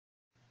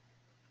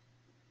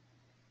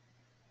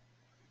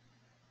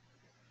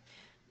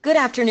Good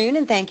afternoon,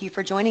 and thank you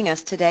for joining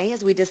us today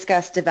as we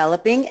discuss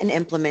developing and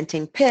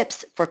implementing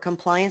PIPs for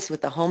compliance with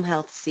the home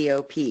health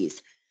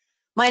COPs.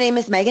 My name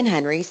is Megan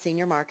Henry,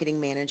 Senior Marketing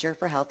Manager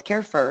for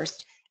Healthcare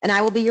First, and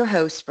I will be your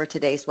host for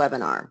today's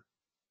webinar.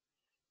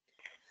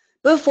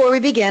 Before we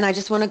begin, I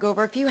just want to go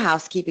over a few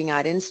housekeeping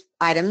items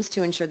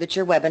to ensure that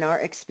your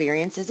webinar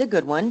experience is a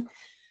good one.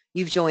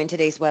 You've joined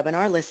today's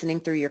webinar listening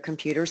through your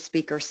computer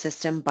speaker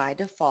system by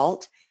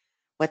default.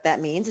 What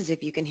that means is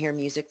if you can hear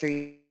music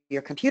through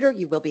your computer,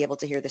 you will be able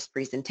to hear this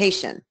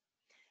presentation.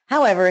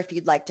 However, if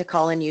you'd like to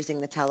call in using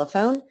the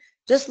telephone,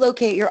 just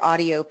locate your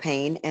audio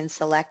pane and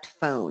select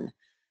phone.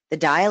 The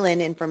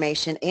dial-in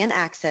information and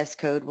access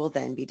code will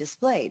then be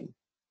displayed.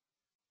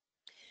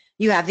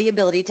 You have the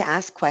ability to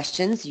ask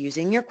questions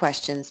using your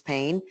questions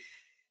pane.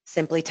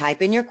 Simply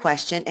type in your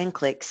question and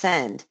click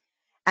send.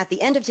 At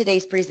the end of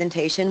today's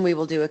presentation, we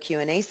will do a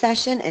Q&A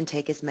session and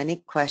take as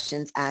many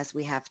questions as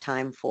we have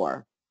time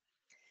for.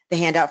 The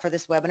handout for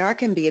this webinar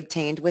can be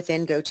obtained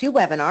within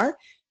GoToWebinar.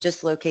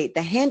 Just locate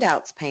the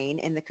Handouts pane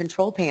in the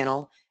control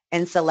panel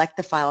and select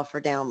the file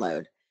for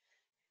download.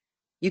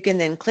 You can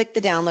then click the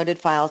downloaded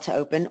file to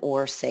open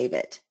or save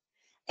it.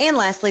 And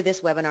lastly,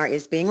 this webinar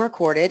is being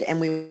recorded,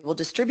 and we will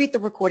distribute the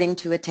recording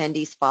to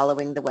attendees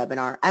following the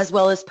webinar, as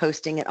well as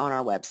posting it on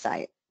our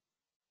website.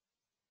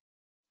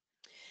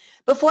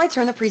 Before I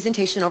turn the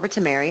presentation over to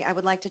Mary, I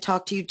would like to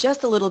talk to you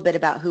just a little bit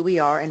about who we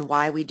are and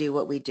why we do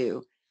what we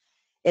do.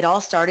 It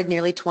all started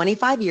nearly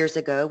 25 years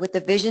ago with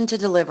the vision to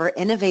deliver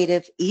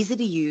innovative,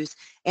 easy-to-use,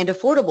 and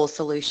affordable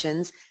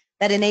solutions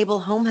that enable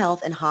home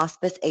health and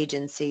hospice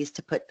agencies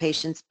to put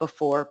patients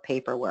before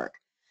paperwork.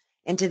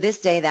 And to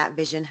this day, that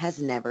vision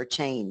has never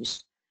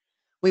changed.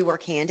 We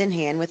work hand in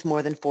hand with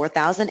more than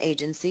 4,000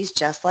 agencies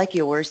just like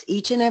yours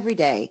each and every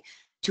day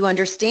to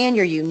understand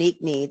your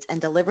unique needs and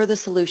deliver the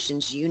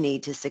solutions you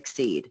need to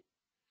succeed.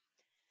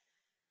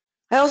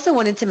 I also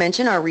wanted to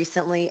mention our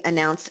recently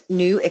announced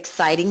new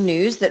exciting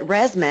news that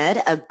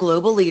ResMed, a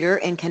global leader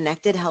in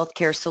connected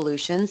healthcare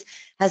solutions,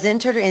 has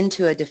entered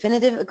into a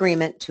definitive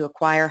agreement to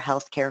acquire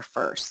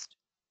HEALTHCAREfirst.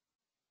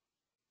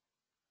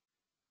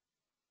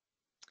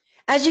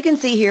 As you can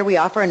see here, we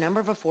offer a number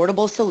of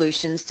affordable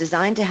solutions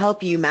designed to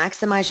help you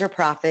maximize your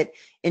profit,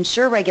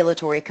 ensure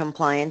regulatory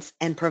compliance,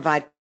 and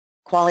provide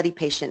quality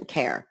patient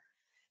care.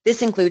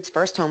 This includes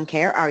First Home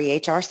Care, our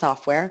EHR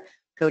software,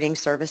 coding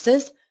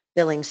services,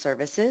 billing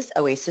services,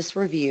 OASIS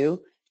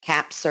Review,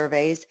 CAP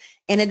surveys,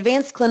 and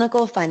advanced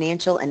clinical,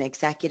 financial, and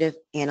executive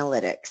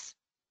analytics.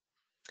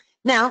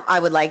 Now, I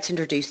would like to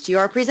introduce to you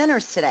our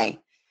presenters today.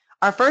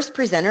 Our first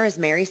presenter is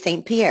Mary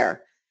St.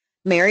 Pierre.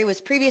 Mary was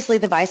previously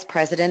the Vice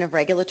President of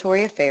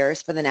Regulatory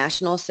Affairs for the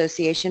National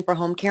Association for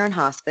Home Care and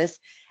Hospice,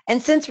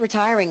 and since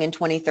retiring in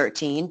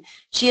 2013,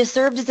 she has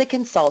served as a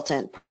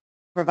consultant,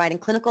 providing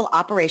clinical,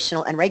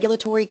 operational, and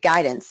regulatory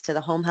guidance to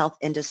the home health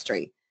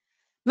industry.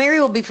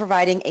 Mary will be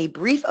providing a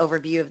brief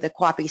overview of the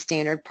QAPI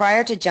standard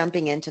prior to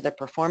jumping into the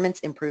performance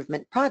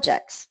improvement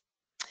projects.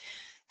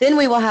 Then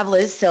we will have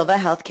Liz Silva,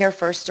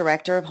 HEALTHCAREfirst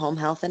Director of Home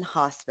Health and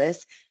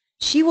Hospice.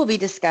 She will be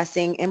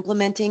discussing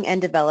implementing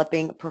and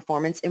developing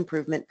performance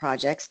improvement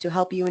projects to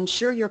help you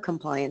ensure your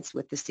compliance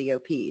with the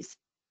COPs.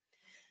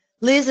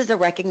 Liz is a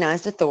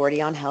recognized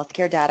authority on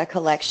healthcare data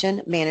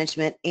collection,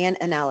 management, and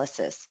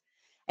analysis,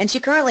 and she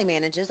currently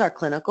manages our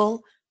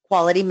clinical,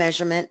 quality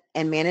measurement,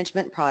 and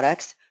management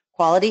products,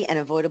 quality and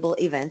avoidable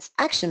events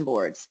action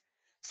boards.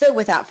 So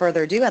without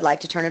further ado, I'd like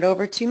to turn it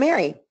over to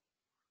Mary.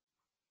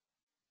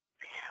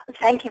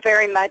 Thank you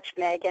very much,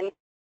 Megan,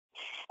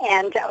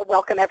 and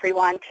welcome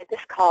everyone to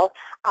this call.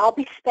 I'll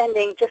be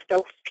spending just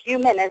a few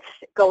minutes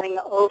going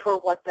over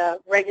what the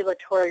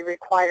regulatory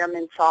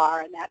requirements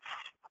are, and that's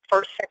the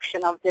first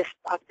section of this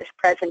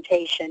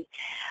presentation.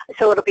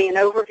 So it'll be an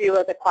overview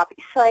of the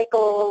QAPI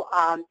cycle,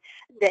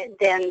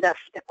 then the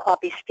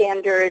QAPI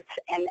standards,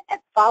 and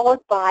followed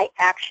by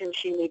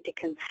actions you need to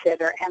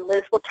consider. And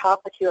Liz will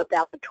talk with you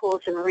about the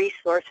tools and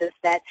resources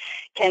that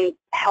can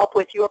help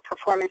with your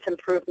performance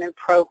improvement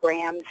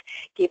programs,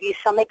 give you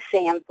some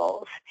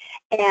examples,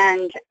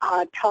 and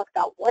talk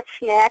about what's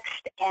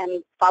next,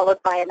 and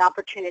followed by an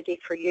opportunity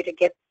for you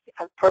to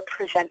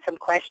present some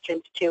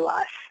questions to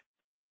us.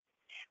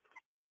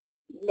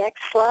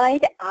 Next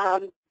slide.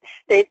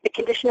 The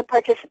condition of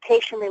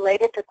participation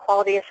related to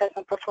quality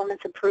assessment performance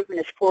improvement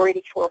is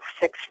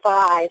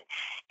 48465,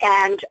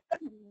 and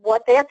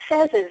what that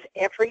says is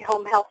every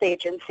home health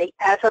agency,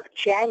 as of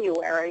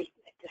January,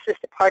 this is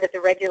the part of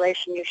the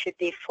regulation you should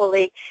be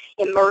fully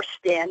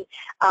immersed in,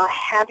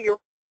 have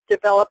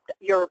developed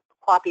your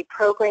QAPI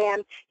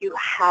program, you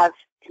have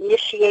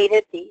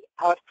initiated the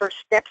first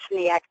steps in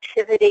the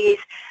activities,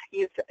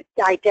 you've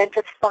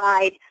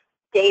identified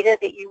data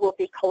that you will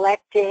be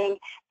collecting,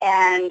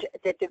 and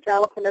the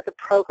development of the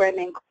program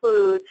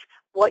includes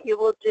what you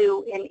will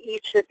do in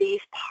each of these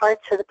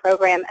parts of the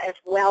program, as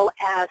well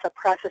as a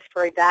process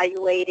for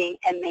evaluating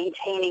and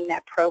maintaining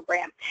that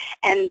program.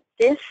 And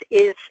this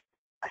is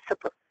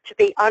to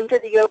be under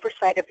the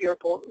oversight of your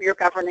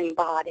governing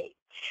body.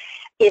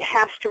 It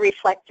has to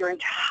reflect your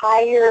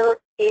entire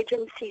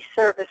agency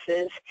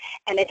services,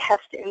 and it has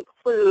to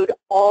include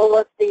all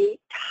of the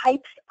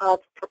types of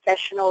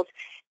professionals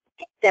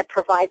that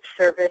provide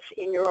service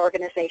in your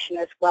organization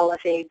as well as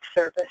aid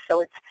service.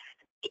 So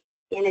it's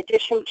in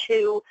addition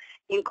to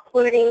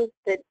including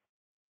the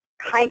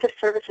kinds of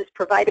services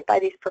provided by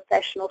these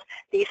professionals,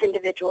 these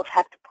individuals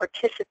have to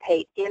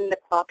participate in the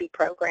QAPI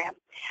program.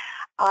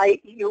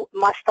 You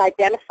must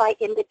identify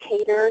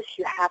indicators.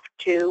 You have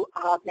to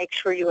make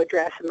sure you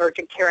address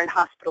emergent care and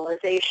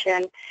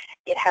hospitalization.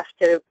 It has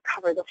to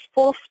cover the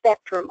full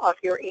spectrum of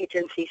your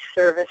agency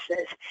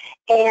services.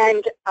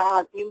 And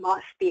you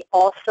must be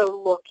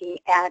also looking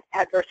at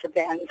adverse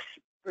events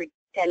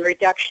and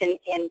reduction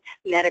in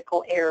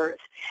medical errors.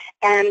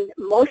 And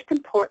most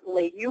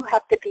importantly, you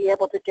have to be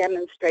able to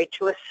demonstrate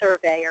to a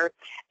surveyor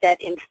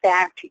that in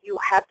fact you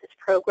have this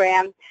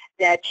program,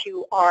 that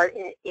you are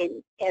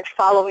in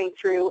following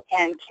through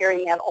and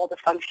carrying out all the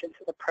functions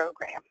of the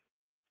program.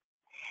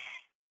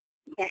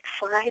 Next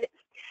slide.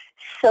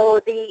 So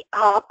the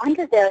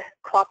under the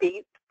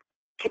QAPI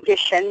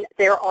condition,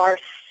 there are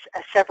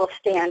several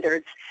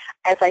standards.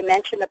 As I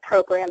mentioned, the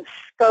program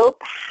scope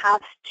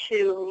has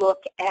to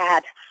look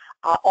at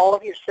all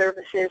of your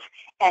services,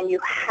 and you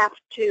have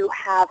to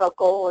have a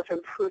goal of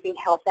improving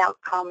health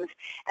outcomes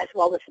as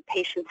well as the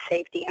patient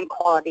safety and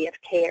quality of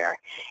care.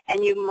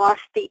 And you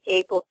must be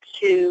able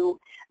to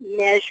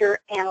measure,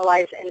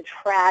 analyze, and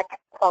track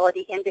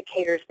quality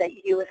indicators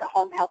that you as a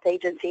home health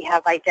agency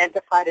have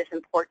identified as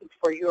important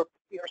for your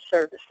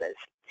services.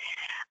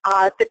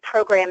 The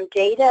program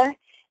data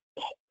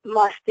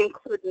must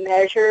include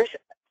measures.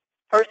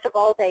 First of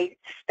all, they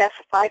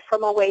specify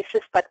from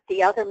OASIS, but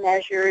the other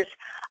measures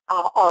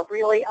are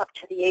really up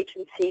to the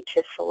agency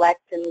to select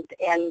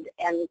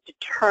and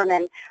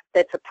determine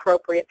that's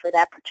appropriate for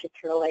that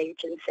particular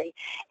agency.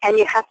 And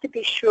you have to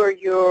be sure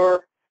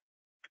you're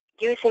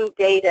using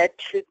data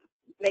to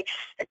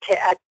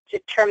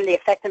determine the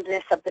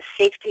effectiveness of the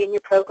safety in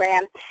your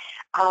program,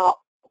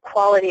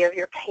 quality of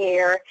your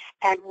care,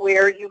 and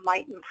where you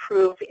might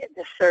improve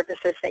the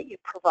services that you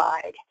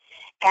provide.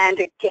 And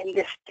again,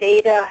 this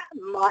data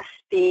must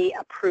be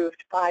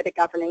approved by the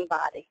governing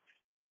body.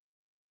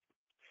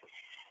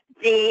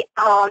 The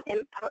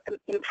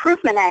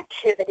improvement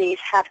activities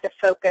have to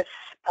focus,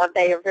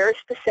 they are very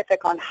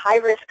specific on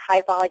high-risk,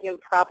 high-volume,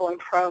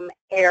 problem-prone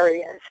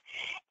areas.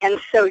 And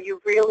so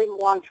you really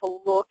want to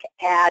look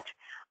at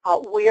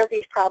where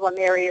these problem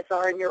areas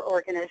are in your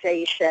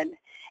organization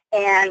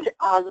and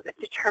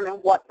determine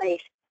what may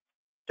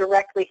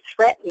directly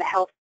threaten the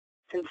health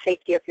and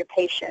safety of your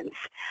patients.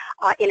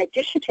 In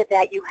addition to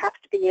that, you have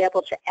to be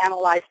able to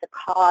analyze the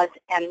cause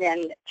and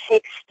then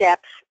take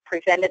steps,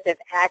 preventative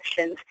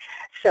actions,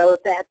 so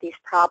that these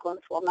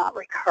problems will not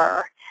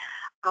recur.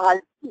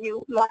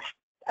 You must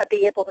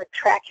be able to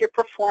track your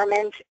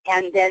performance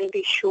and then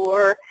be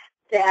sure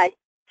that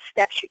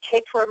steps you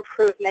take for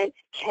improvement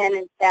can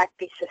in fact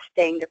be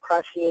sustained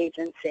across the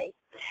agency.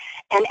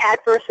 And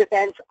adverse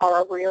events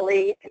are a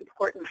really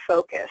important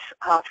focus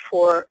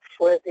for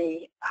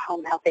the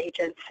home health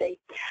agency.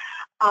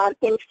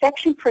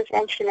 Infection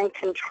prevention and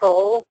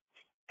control,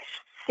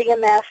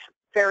 CMS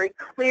very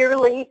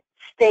clearly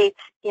states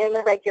in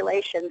the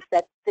regulations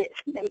that this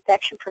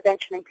infection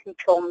prevention and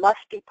control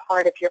must be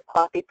part of your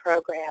QAPI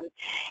program.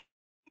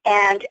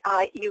 And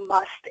you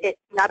must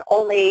not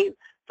only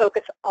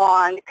focus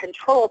on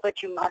control,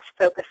 but you must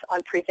focus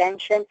on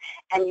prevention,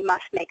 and you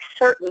must make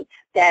certain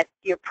that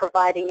you're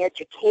providing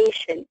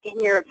education in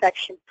your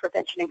infection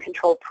prevention and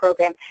control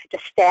program to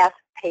staff,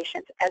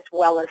 patients, as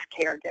well as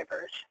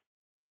caregivers.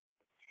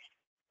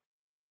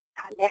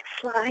 Next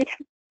slide.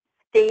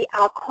 The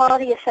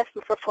quality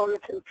assessment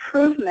performance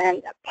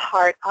improvement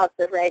part of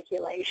the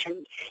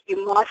regulation,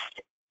 you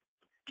must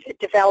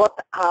develop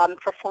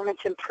performance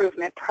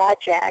improvement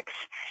projects,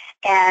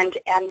 and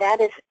that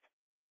is,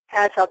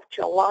 as of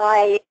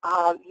July,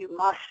 you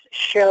must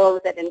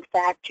show that in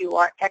fact you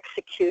are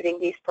executing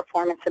these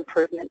performance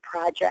improvement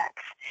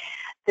projects.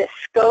 The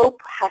scope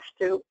has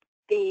to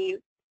be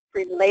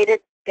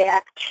related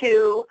back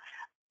to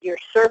your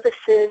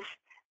services,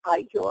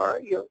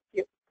 your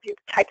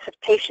types of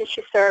patients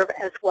you serve,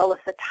 as well as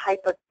the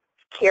type of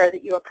care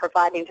that you are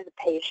providing to the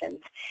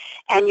patients.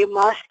 And you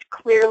must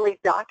clearly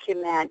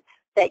document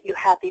that you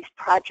have these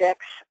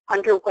projects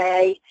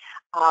underway,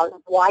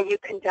 why you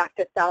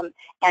conducted them,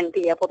 and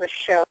be able to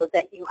show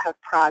that you have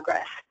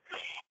progress.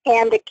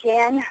 And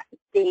again,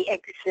 the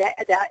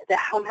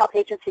home health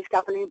agency's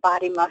governing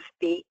body must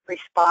be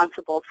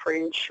responsible for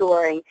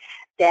ensuring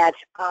that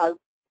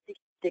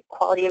the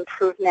quality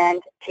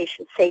improvement,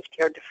 patient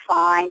safety are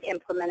defined,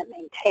 implemented,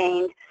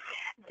 maintained,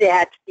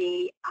 that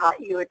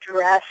you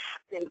address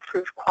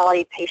improved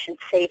quality patient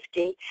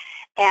safety,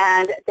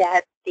 and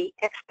that the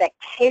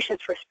expectations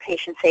for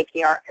patient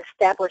safety are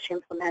established,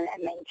 implemented,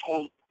 and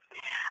maintained.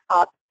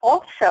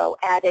 Also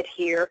added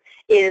here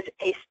is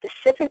a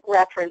specific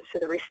reference to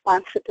the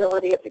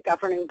responsibility of the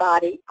governing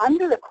body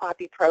under the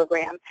QAPI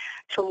program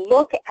to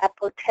look at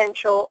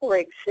potential or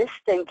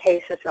existing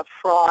cases of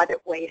fraud,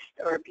 waste,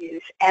 or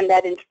abuse, and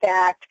that in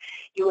fact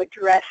you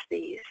address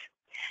these.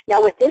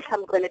 Now with this,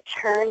 I'm going to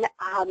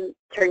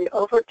turn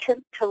over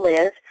to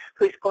Liz,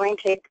 who's going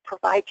to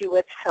provide you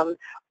with some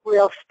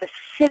real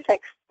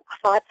specific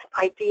thoughts,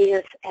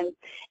 ideas,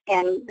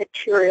 and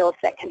materials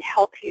that can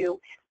help you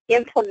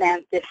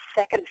implement this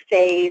second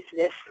phase,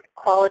 this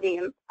quality,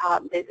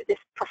 this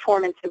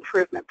performance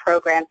improvement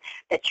program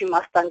that you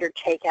must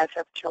undertake as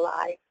of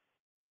July.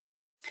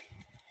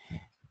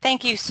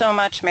 Thank you so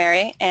much,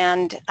 Mary,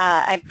 and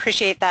I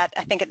appreciate that.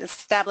 I think it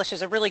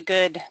establishes a really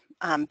good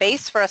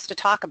base for us to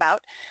talk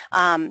about.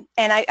 And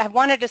I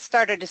wanted to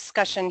start a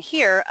discussion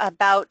here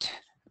about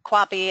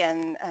QAPI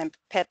and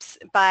PIPs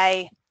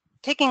by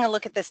taking a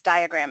look at this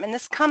diagram. And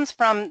this comes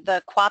from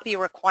the QAPI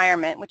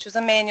requirement, which was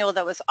a manual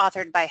that was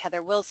authored by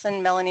Heather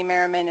Wilson, Melanie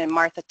Merriman, and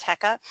Martha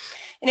Tecca.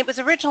 And it was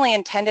originally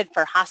intended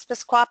for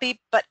hospice QAPI,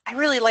 but I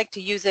really like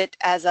to use it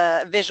as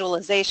a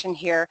visualization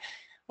here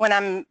when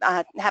I'm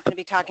happen to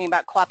be talking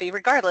about QAPI,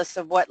 regardless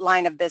of what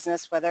line of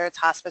business, whether it's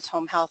hospice,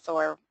 home health,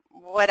 or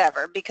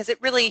whatever, because it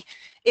really,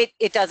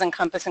 it does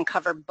encompass and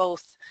cover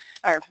both,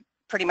 or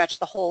pretty much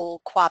the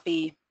whole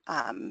QAPI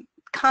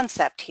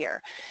concept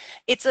here.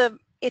 It's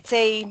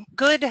a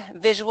good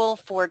visual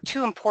for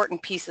two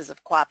important pieces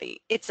of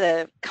QAPI. It's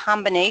a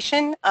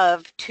combination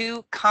of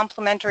two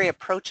complementary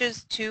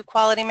approaches to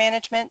quality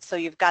management. So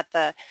you've got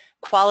the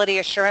quality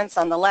assurance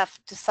on the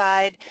left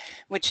side,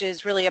 which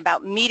is really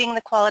about meeting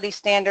the quality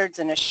standards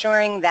and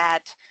assuring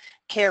that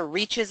care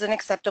reaches an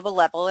acceptable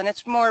level, and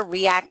it's more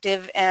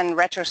reactive and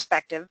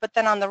retrospective. But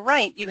then on the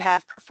right, you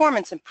have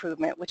performance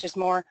improvement, which is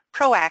more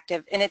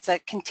proactive, and it's a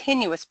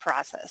continuous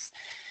process.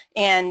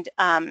 And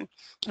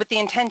with the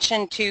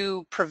intention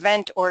to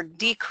prevent or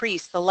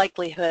decrease the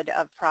likelihood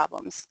of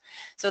problems.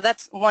 So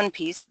that's one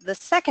piece. The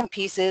second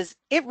piece is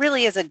it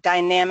really is a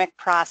dynamic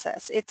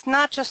process. It's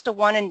not just a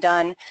one and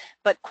done,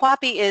 but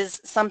QAPI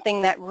is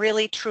something that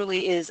really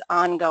truly is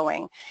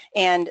ongoing.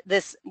 And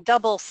this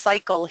double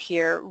cycle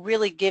here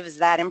really gives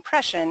that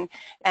impression.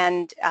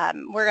 And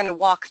we're going to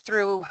walk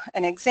through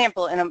an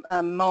example in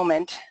a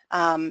moment.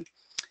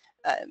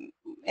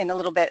 In a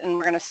little bit, and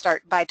we're going to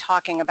start by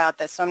talking about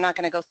this. So I'm not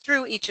going to go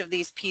through each of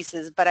these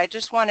pieces, but I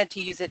just wanted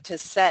to use it to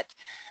set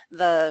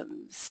the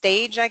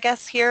stage, I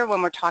guess, here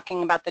when we're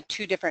talking about the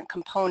two different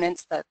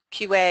components, the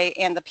QA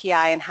and the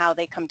PI, and how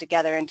they come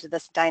together into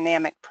this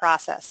dynamic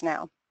process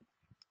now.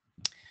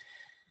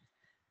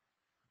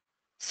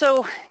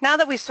 So now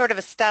that we've sort of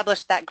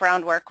established that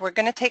groundwork, we're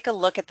going to take a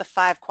look at the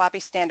 5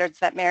 QAPI standards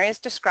that Mary has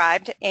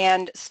described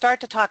and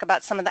start to talk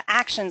about some of the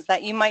actions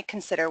that you might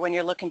consider when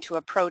you're looking to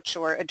approach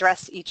or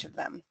address each of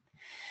them.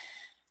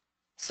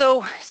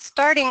 So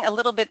starting a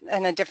little bit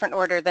in a different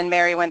order than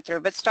Mary went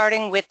through, but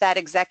starting with that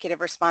executive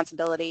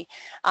responsibility.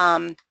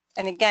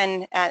 And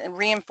again,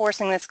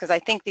 reinforcing this because I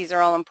think these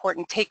are all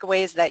important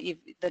takeaways that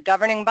the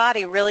governing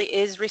body really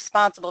is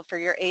responsible for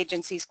your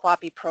agency's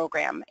QAPI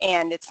program.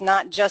 And it's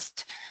not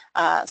just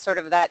sort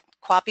of that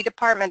QAPI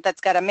department that's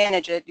got to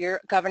manage it.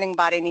 Your governing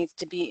body needs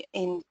to be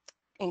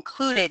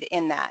included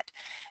in that.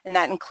 And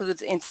that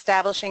includes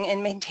establishing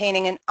and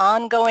maintaining an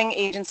ongoing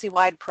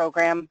agency-wide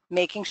program,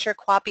 making sure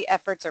QAPI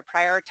efforts are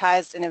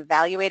prioritized and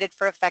evaluated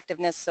for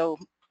effectiveness so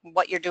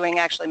what you're doing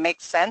actually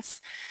makes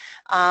sense.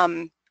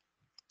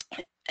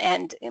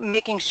 And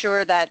making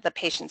sure that the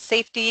patient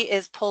safety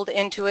is pulled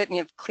into it and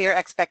you have clear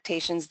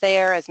expectations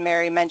there, as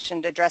Mary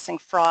mentioned, addressing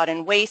fraud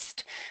and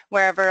waste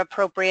wherever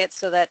appropriate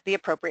so that the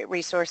appropriate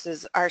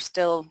resources are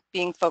still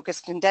being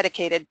focused and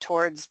dedicated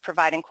towards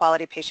providing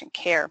quality patient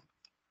care.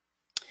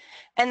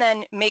 And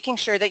then making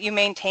sure that you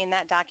maintain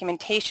that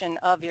documentation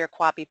of your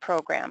QAPI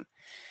program.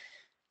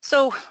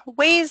 So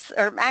ways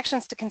or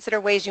actions to consider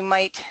ways you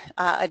might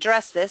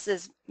address this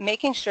is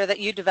making sure that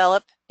you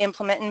develop,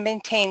 implement, and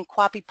maintain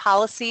QAPI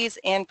policies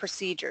and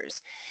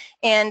procedures.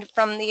 And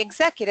from the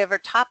executive or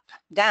top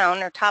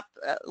down or top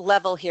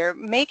level here,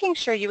 making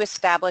sure you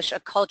establish a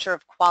culture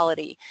of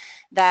quality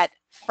that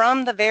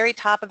from the very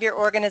top of your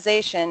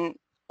organization,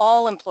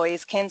 all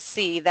employees can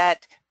see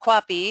that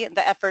QAPI,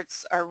 the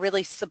efforts are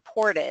really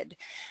supported.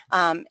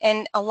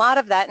 And a lot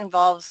of that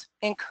involves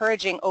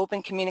encouraging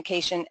open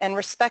communication and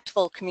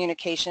respectful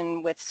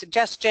communication with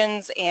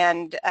suggestions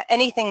and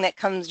anything that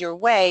comes your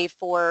way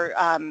for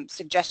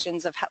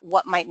suggestions of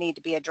what might need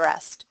to be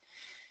addressed.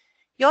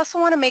 You also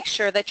want to make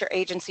sure that your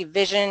agency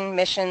vision,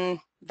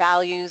 mission,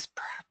 values,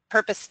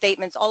 purpose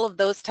statements, all of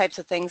those types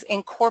of things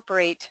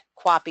incorporate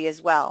QAPI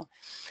as well.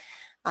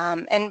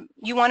 And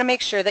you want to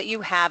make sure that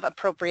you have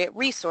appropriate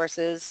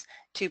resources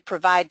to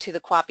provide to the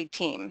QAPI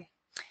team.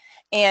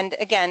 And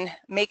again,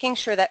 making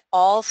sure that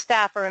all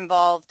staff are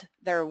involved,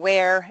 they're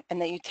aware,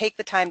 and that you take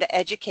the time to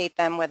educate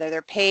them, whether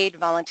they're paid,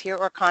 volunteer,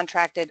 or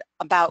contracted,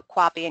 about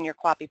QAPI and your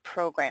QAPI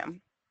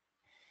program.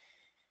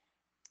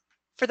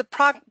 For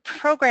the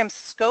program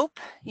scope,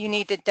 you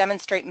need to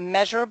demonstrate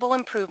measurable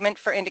improvement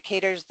for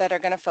indicators that are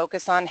going to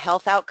focus on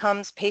health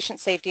outcomes, patient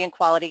safety, and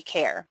quality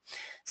care.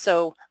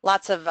 So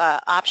lots of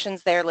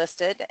options there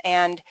listed,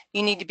 and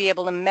you need to be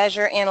able to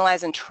measure,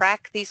 analyze, and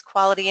track these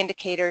quality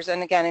indicators,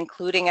 and again,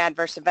 including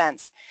adverse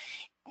events.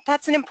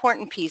 That's an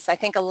important piece. I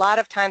think a lot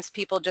of times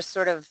people just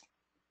sort of,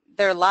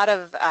 there are a lot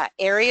of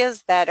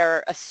areas that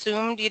are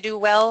assumed you do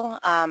well,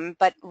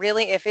 but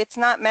really if it's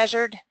not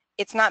measured,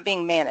 it's not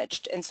being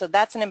managed. And so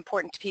that's an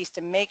important piece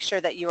to make sure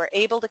that you are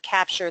able to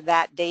capture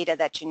that data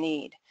that you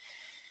need.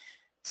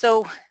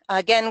 So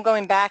again,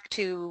 going back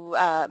to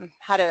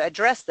how to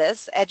address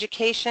this,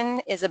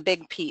 education is a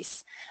big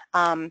piece.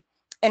 And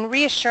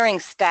reassuring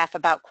staff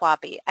about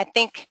QAPI. I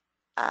think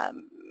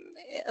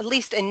at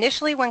least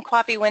initially when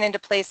QAPI went into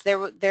place, there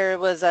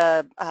was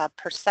a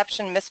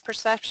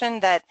misperception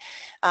that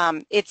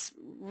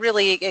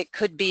it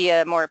could be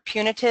a more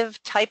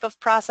punitive type of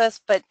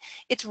process, but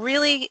it's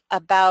really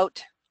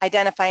about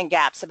identifying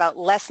gaps, about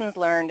lessons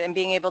learned and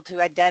being able to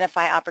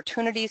identify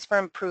opportunities for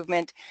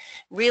improvement,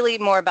 really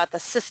more about the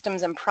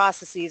systems and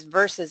processes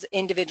versus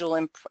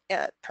individual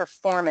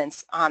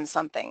performance on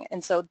something.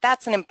 And so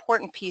that's an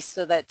important piece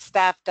so that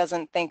staff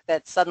doesn't think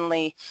that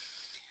suddenly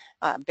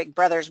Big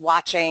Brother's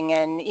watching,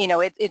 and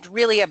it's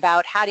really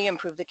about how do you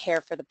improve the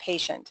care for the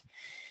patient.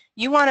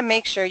 You want to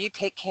make sure you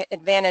take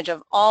advantage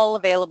of all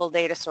available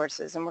data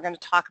sources, and we're going to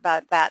talk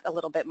about that a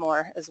little bit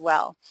more as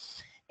well.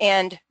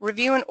 And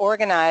review and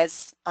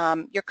organize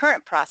your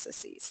current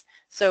processes.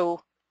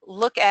 So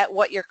look at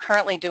what you're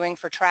currently doing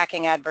for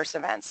tracking adverse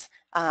events.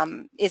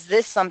 Is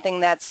this something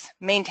that's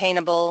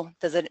maintainable?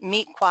 Does it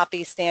meet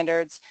QAPI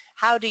standards?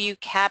 How do you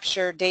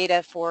capture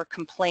data for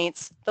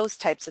complaints? Those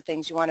types of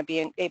things you want to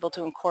be able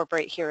to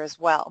incorporate here as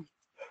well.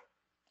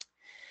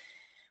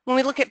 When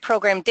we look at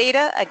program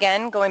data,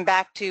 again, going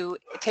back to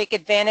take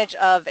advantage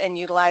of and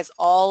utilize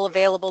all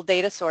available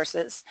data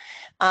sources.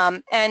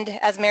 And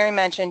as Mary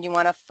mentioned, you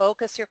want to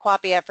focus your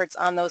QAPI efforts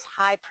on those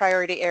high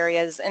priority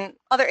areas and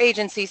other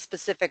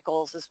agency-specific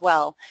goals as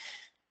well.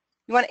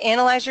 You want to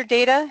analyze your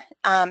data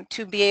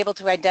to be able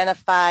to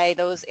identify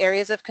those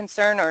areas of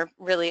concern or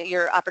really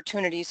your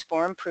opportunities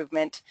for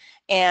improvement.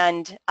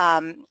 And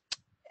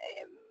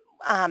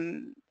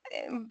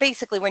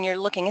basically when you're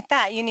looking at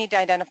that, you need to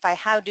identify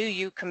how do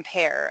you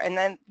compare, and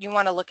then you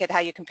want to look at how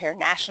you compare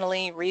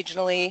nationally,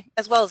 regionally,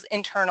 as well as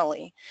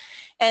internally.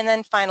 And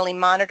then finally,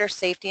 monitor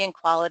safety and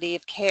quality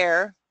of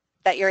care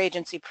that your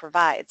agency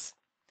provides.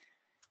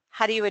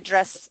 How do you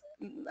address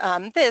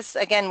this?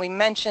 Again, we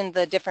mentioned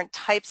the different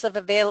types of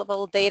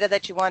available data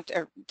that you want,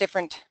 or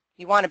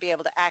you want to be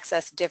able to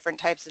access different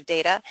types of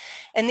data.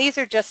 And these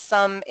are just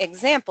some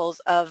examples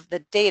of the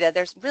data.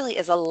 There's really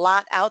is a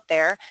lot out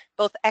there,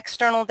 both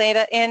external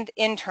data and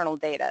internal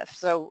data.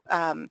 So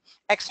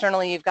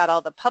externally, you've got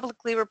all the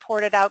publicly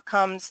reported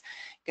outcomes.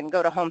 You can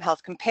go to Home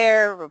Health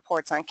Compare,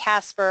 reports on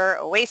CASPR,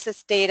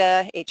 OASIS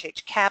data,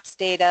 HHCAPS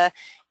data,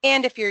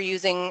 and if you're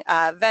using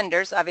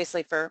vendors,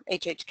 obviously for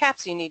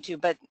HHCAPS you need to,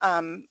 but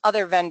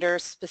other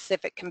vendors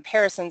specific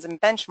comparisons and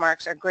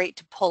benchmarks are great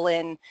to pull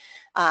in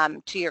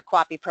to your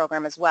QAPI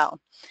program as well.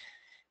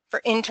 For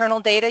internal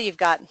data, you've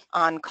got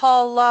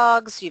on-call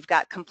logs, you've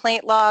got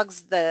complaint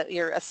logs,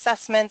 your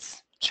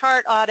assessments,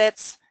 chart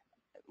audits.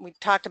 We've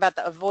talked about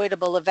the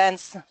avoidable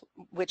events,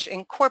 which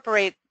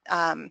incorporate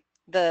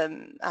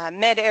the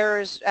med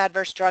errors,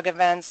 adverse drug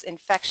events,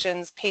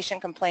 infections,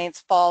 patient complaints,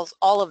 falls,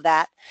 all of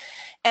that.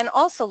 And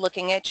also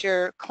looking at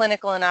your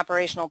clinical and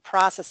operational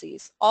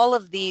processes. All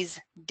of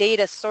these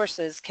data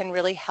sources can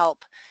really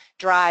help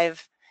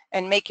drive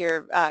and make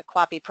your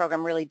QAPI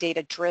program really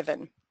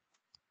data-driven.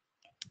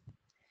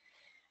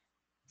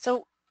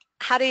 So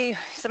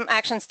some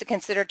actions to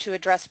consider to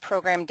address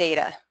program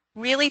data.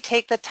 Really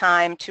take the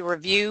time to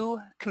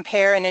review,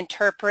 compare, and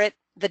interpret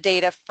the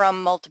data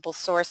from multiple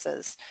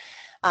sources.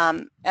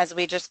 As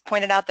we just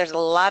pointed out, there's a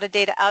lot of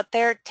data out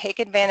there. Take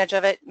advantage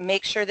of it.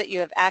 Make sure that you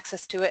have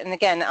access to it. And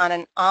again, on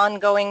an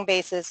ongoing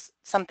basis,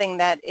 something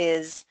that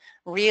is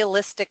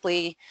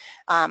realistically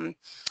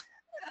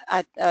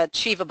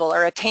achievable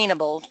or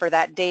attainable for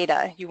that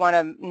data. You want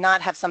to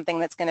not have something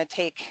that's going to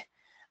take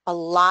a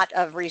lot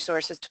of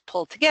resources to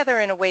pull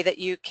together in a way that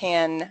you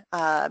can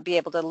be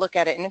able to look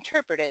at it and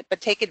interpret it, but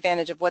take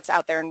advantage of what's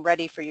out there and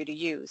ready for you to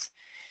use.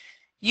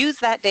 Use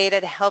that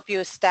data to help you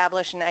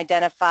establish and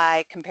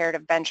identify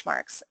comparative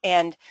benchmarks,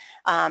 and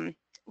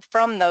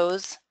from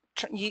those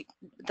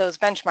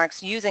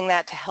benchmarks, using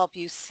that to help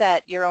you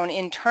set your own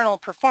internal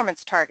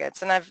performance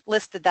targets. And I've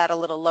listed that a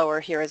little lower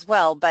here as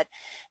well, but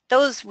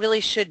those really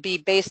should be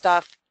based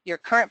off your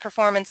current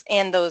performance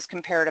and those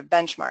comparative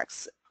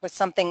benchmarks, with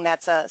something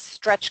that's a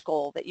stretch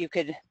goal that you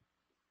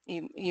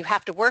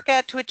have to work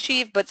at to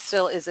achieve, but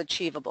still is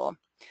achievable.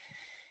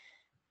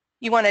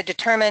 You want to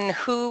determine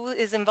who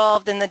is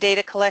involved in the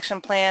data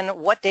collection plan,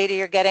 what data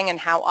you're getting and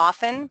how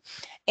often,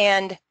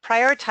 and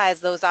prioritize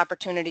those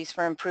opportunities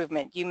for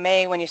improvement. You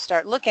may, when you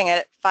start looking at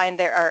it, find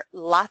there are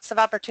lots of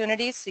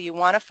opportunities, so you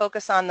want to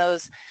focus on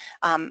those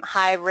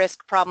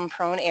high-risk,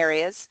 problem-prone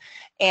areas,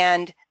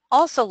 and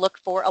also look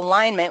for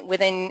alignment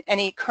within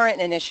any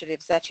current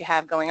initiatives that you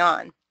have going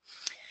on.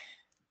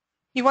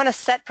 You want to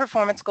set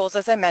performance goals,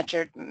 as I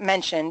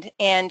mentioned,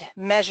 and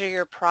measure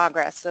your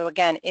progress. So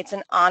again, it's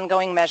an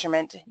ongoing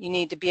measurement. You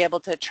need to be able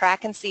to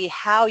track and see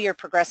how you're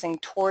progressing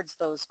towards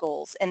those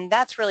goals. And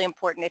that's really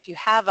important. If you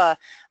have a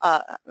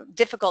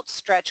difficult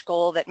stretch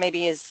goal that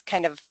maybe is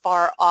kind of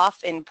far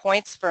off in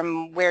points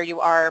from where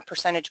you are,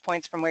 percentage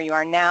points from where you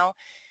are now,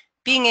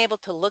 being able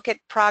to look at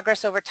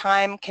progress over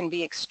time can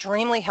be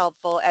extremely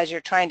helpful as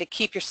you're trying to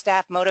keep your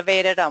staff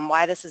motivated on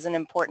why this is an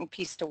important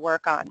piece to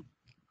work on.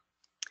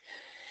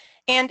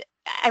 And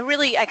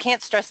I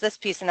can't stress this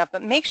piece enough,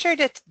 but make sure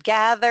to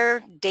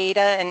gather data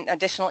and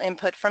additional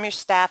input from your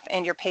staff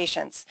and your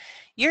patients.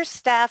 Your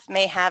staff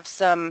may have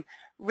some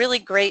really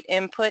great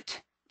input,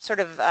 sort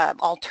of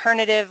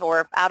alternative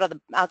or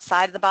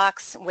outside of the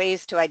box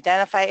ways to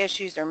identify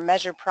issues or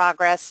measure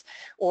progress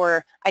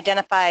or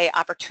identify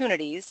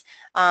opportunities.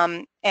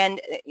 And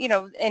you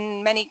know,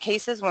 in many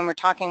cases when we're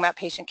talking about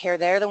patient care,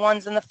 they're the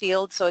ones in the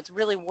field, so it's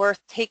really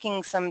worth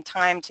taking some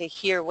time to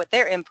hear what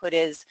their input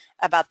is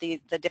about the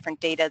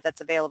different data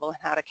that's available and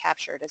how to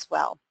capture it as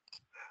well.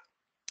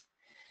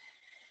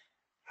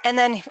 And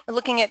then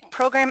looking at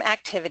program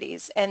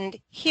activities, and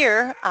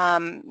here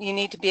you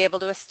need to be able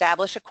to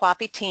establish a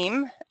QAPI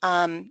team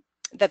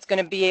that's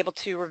going to be able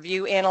to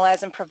review,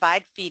 analyze, and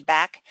provide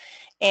feedback.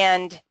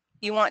 And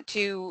you want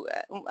to,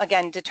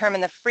 again, determine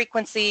the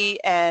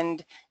frequency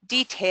and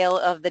detail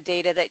of the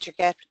data that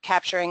you're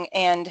capturing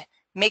and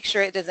make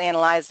sure it is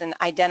analyzed and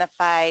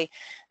identify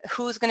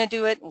who's going to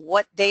do it,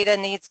 what data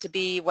needs to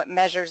be, what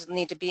measures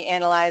need to be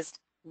analyzed,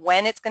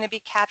 when it's going to be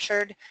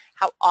captured,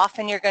 how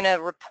often you're going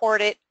to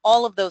report it.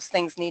 All of those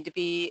things need to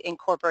be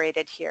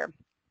incorporated here.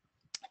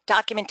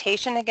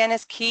 Documentation, again,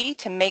 is key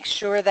to make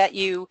sure that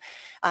you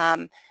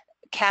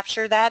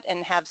capture that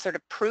and have sort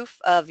of proof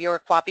of your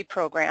QAPI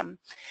program.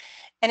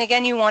 And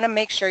again, you want to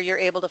make sure you're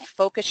able to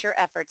focus your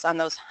efforts on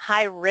those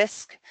high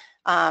risk,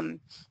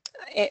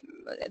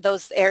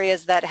 those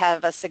areas that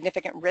have a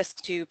significant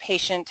risk to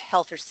patient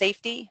health or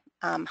safety,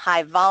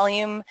 high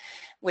volume,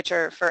 which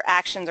are for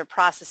actions or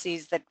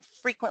processes that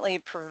frequently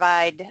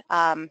provide,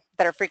 that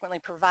are frequently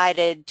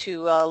provided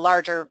to a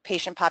larger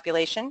patient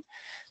population.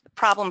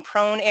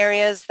 Problem-prone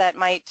areas that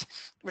might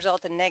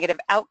result in negative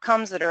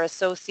outcomes that are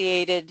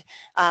associated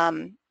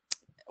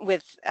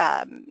with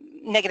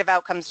negative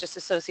outcomes just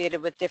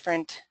associated with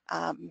different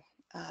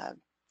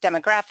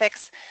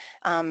demographics.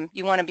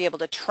 You want to be able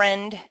to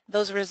trend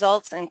those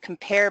results and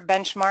compare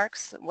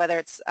benchmarks, whether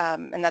it's,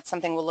 and that's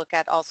something we'll look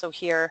at also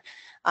here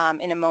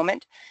in a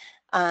moment.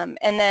 And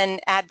then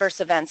adverse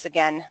events,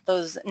 again,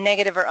 those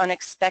negative or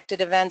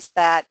unexpected events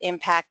that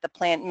impact the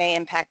plan, may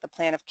impact the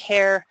plan of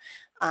care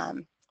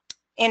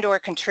and or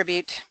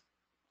contribute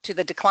to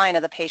the decline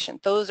of the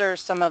patient. Those are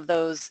some of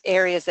those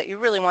areas that you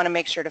really want to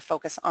make sure to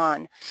focus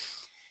on.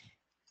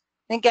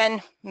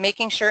 Again,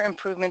 making sure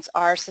improvements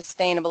are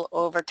sustainable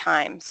over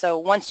time. So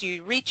once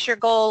you reach your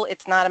goal,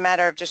 it's not a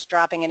matter of just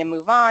dropping it and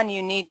move on.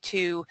 You need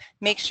to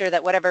make sure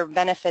that whatever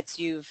benefits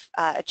you've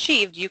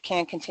achieved, you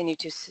can continue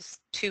to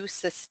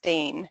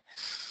sustain.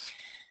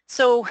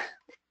 So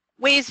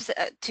ways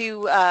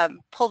to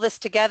pull this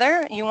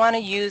together, you want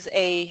to use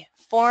a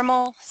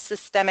formal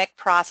systemic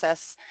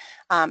process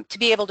to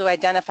be able to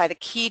identify the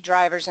key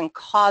drivers and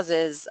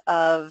causes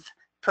of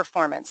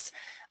performance.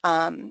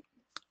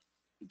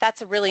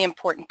 That's a really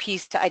important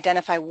piece to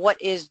identify what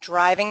is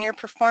driving your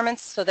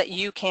performance so that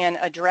you can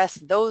address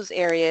those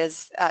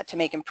areas to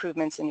make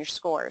improvements in your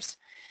scores.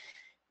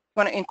 You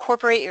want to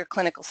incorporate your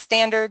clinical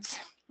standards.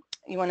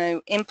 You want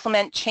to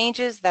implement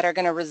changes that are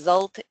going to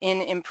result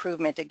in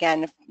improvement.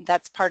 Again,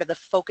 that's part of the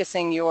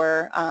focusing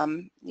your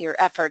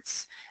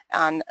efforts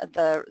on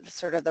the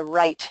sort of the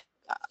right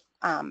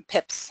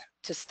PIPs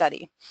to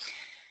study.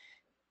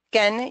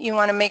 Again, you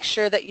want to make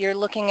sure that you're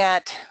looking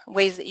at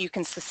ways that you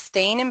can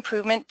sustain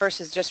improvement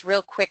versus just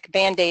real quick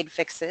Band-Aid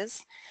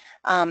fixes.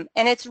 And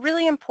it's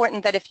really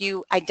important that if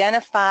you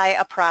identify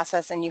a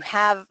process and you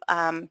have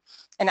an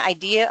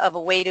idea of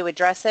a way to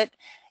address it,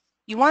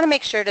 you want to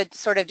make sure to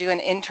sort of do an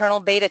internal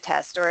beta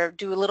test or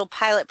do a little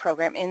pilot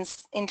program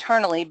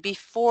internally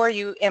before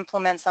you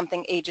implement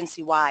something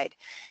agency-wide.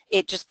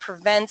 It just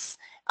prevents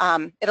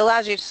it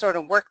allows you to sort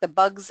of work the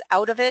bugs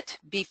out of it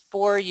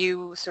before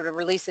you sort of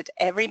release it to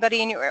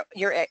everybody in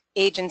your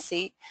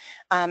agency,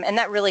 and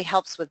that really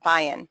helps with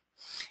buy-in.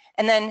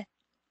 And then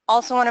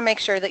also want to make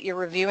sure that you're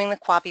reviewing the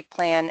QAPI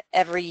plan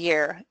every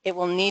year. It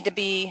will need to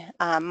be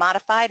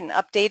modified and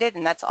updated,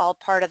 and that's all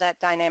part of that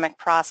dynamic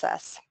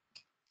process.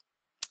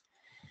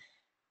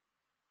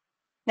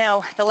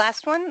 Now, the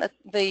last one,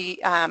 the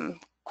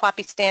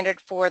QAPI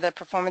standard for the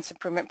performance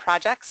improvement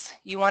projects.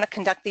 You want to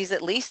conduct these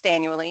at least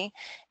annually,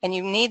 and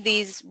you need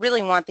these,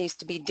 really want these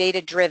to be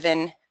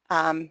data-driven,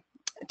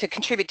 to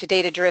contribute to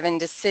data-driven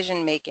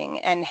decision-making,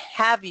 and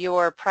have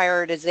your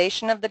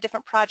prioritization of the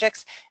different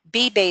projects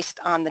be based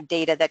on the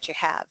data that you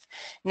have,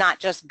 not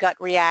just gut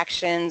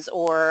reactions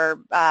or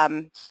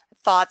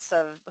thoughts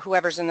of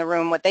whoever's in the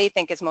room, what they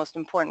think is most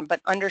important,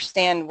 but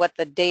understand what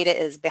the data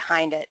is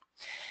behind it.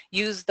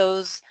 Use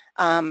those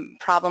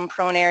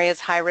problem-prone areas,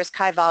 high risk,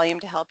 high volume,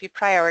 to help you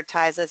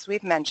prioritize, as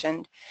we've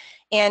mentioned.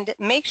 And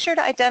make sure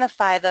to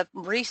identify the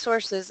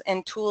resources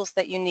and tools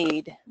that you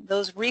need.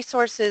 Those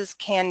resources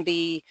can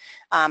be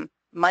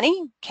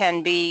money,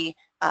 can be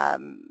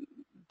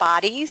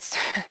bodies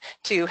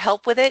to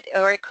help with it,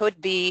 or it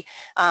could be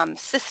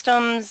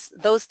systems,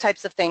 those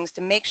types of things, to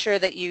make sure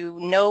that you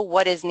know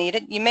what is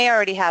needed. You may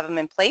already have them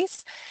in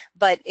place,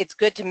 but it's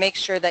good to make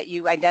sure that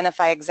you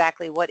identify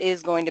exactly what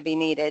is going to be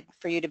needed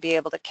for you to be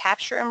able to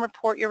capture and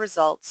report your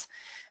results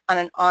on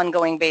an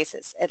ongoing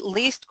basis, at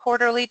least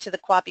quarterly to the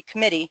QAPI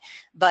committee,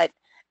 but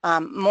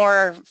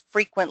more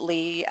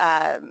frequently,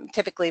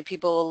 typically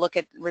people will look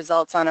at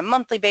results on a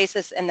monthly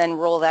basis and then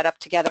roll that up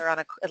together on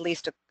at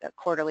least a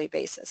quarterly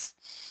basis.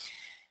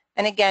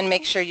 And again,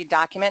 make sure you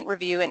document,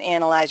 review, and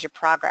analyze your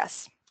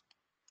progress.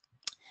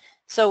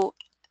 So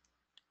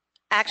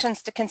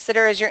actions to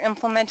consider as you're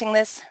implementing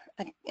this,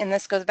 and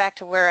this goes back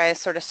to where I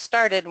sort of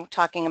started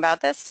talking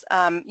about this,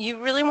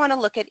 you really want to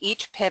look at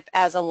each PIP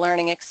as a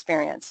learning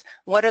experience.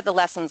 What are the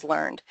lessons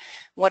learned?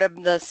 What are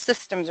the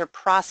systems or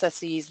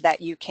processes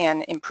that you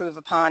can improve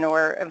upon,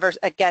 or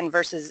again,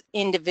 versus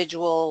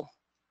individual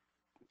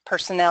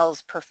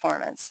personnel's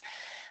performance?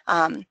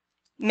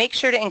 Make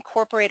sure to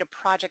incorporate a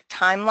project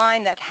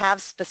timeline that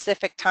have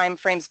specific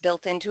timeframes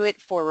built into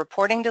it for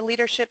reporting to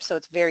leadership, so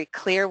it's very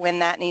clear when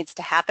that needs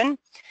to happen.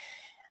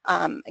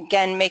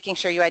 Again, making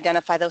sure you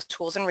identify those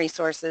tools and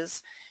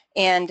resources,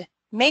 and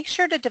make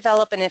sure to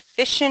develop an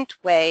efficient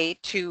way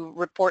to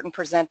report and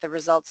present the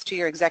results to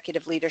your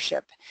executive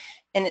leadership.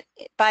 And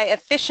by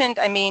efficient,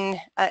 I mean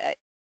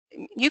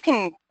you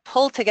can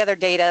pull together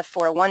data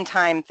for a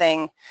one-time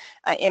thing.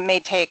 It may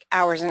take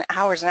hours and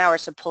hours and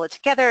hours to pull it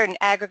together and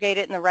aggregate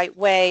it in the right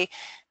way,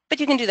 but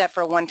you can do that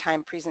for a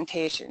one-time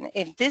presentation.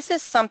 If this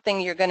is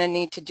something you're going to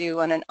need to do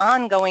on an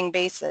ongoing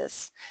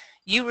basis,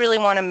 you really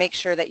want to make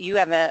sure that you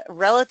have a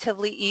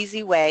relatively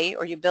easy way,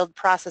 or you build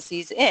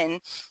processes in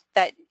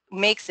that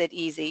makes it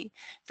easy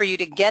for you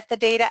to get the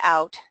data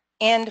out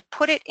and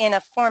put it in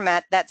a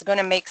format that's going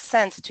to make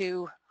sense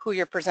to who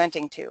you're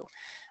presenting to.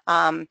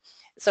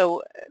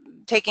 So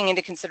taking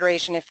into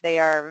consideration if they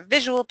are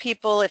visual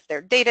people, if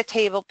they're data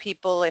table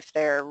people, if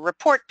they're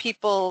report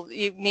people,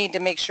 you need to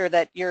make sure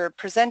that you're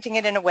presenting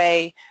it in a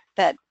way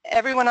that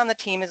everyone on the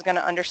team is going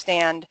to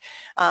understand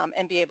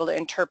and be able to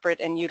interpret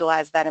and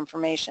utilize that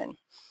information.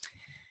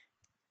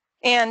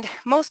 And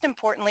most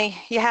importantly,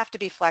 you have to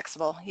be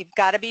flexible. You've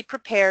got to be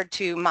prepared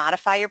to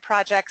modify your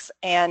projects,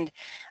 and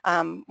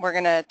we're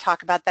going to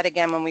talk about that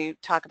again when we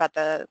talk about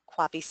the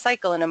QAPI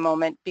cycle in a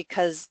moment,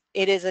 because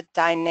it is a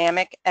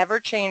dynamic,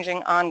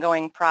 ever-changing,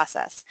 ongoing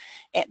process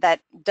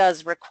that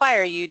does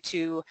require you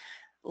to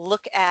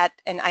look at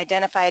and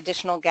identify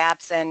additional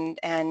gaps and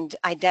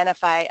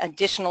identify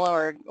additional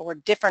or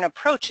different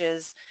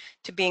approaches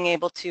to being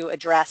able to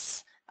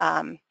address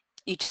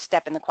each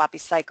step in the QAPI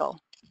cycle.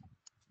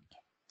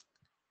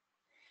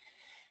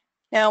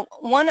 Now,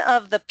 one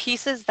of the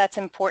pieces that's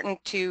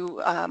important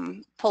to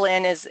pull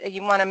in is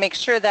you want to make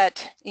sure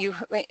that you,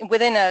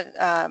 within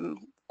a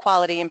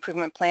quality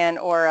improvement plan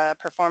or a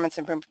performance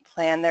improvement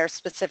plan, there are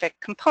specific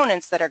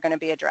components that are going to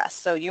be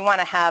addressed. So you want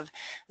to have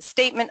a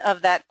statement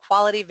of that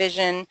quality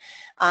vision,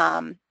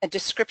 a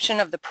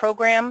description of the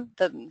program,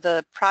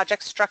 the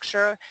project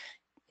structure.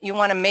 You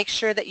want to make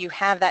sure that you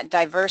have that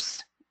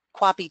diverse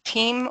QAPI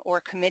team or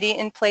committee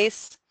in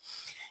place.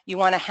 You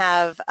want to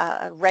have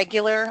a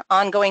regular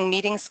ongoing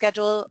meeting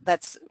schedule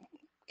that's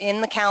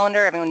in the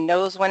calendar. Everyone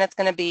knows when it's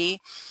going to be,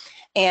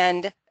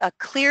 and a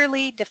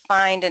clearly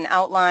defined and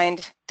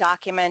outlined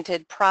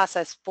documented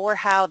process for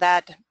how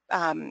that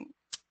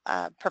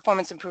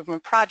performance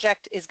improvement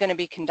project is going to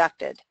be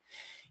conducted.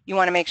 You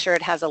want to make sure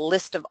it has a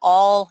list of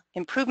all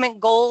improvement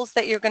goals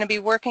that you're going to be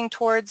working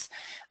towards,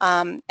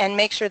 and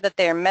make sure that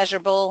they're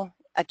measurable.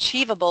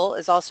 Achievable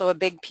is also a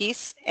big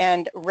piece,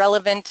 and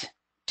relevant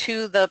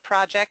to the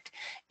project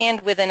and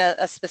within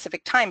a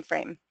specific time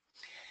frame.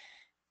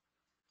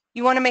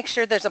 You want to make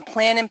sure there's a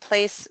plan in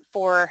place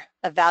for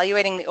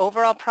evaluating the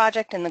overall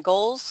project and the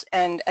goals,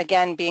 and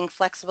again, being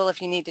flexible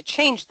if you need to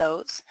change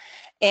those,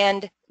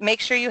 and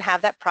make sure you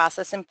have that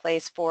process in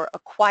place for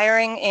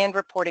acquiring and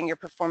reporting your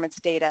performance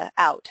data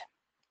out.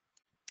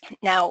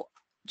 Now,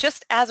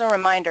 just as a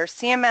reminder,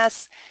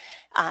 CMS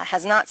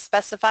has not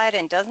specified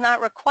and does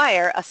not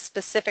require a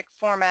specific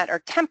format or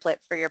template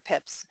for your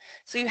PIPs.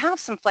 So you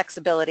have some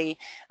flexibility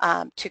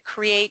to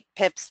create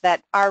PIPs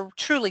that are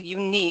truly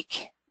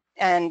unique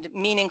and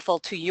meaningful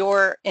to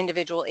your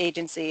individual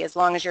agency, as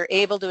long as you're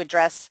able to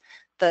address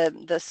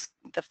the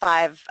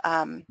 5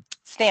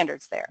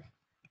 standards there.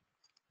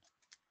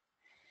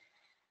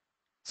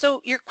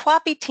 So your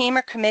QAPI team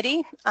or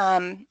committee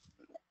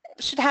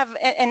should have,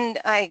 and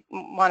I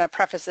want to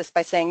preface this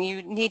by saying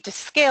you need to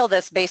scale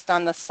this based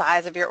on the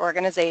size of your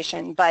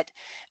organization, but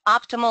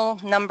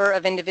optimal number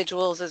of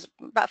individuals is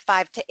about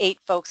 5 to 8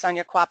 folks on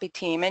your QAPI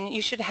team, and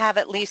you should have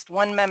at least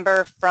 1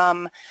 member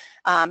from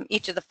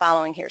each of the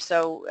following here.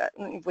 So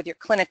with your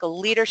clinical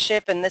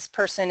leadership, and this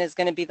person is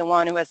going to be the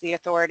one who has the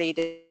authority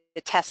to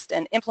test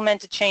and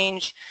implement a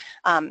change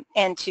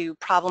and to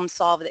problem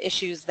solve the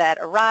issues that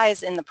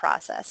arise in the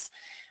process.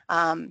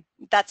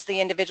 That's the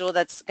individual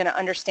that's going to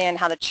understand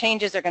how the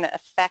changes are going to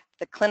affect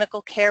the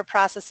clinical care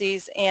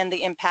processes and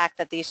the impact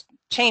that these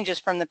changes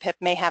from the PIP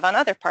may have on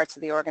other parts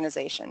of the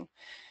organization.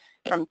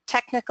 From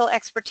technical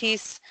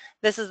expertise,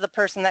 this is the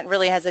person that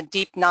really has a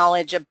deep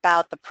knowledge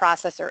about the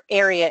process or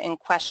area in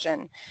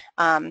question.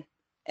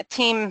 A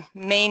team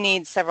may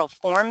need several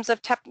forms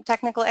of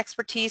technical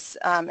expertise,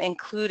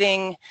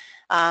 including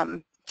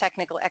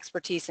technical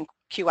expertise in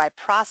QI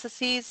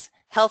processes,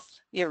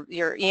 your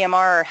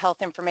EMR or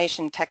health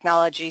information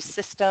technology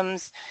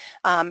systems,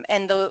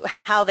 and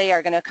how they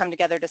are going to come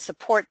together to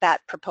support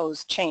that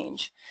proposed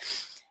change,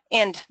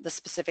 and the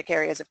specific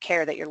areas of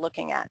care that you're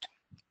looking at.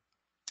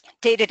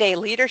 Day-to-day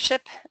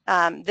leadership,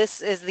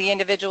 this is the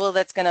individual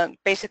that's going to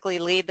basically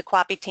lead the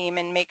QAPI team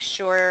and make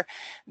sure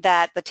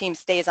that the team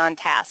stays on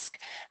task,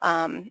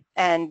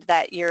 and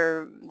that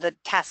the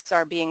tasks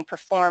are being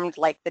performed,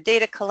 like the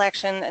data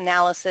collection,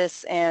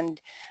 analysis, and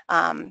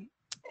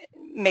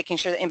making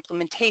sure the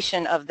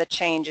implementation of the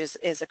change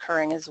is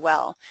occurring as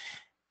well.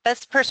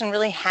 This person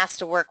really has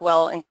to work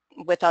well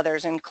with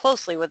others and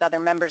closely with other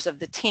members of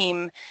the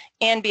team,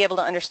 and be able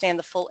to understand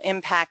the full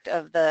impact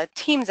of the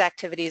team's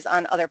activities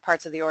on other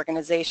parts of the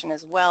organization,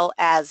 as well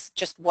as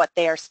just what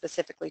they are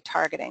specifically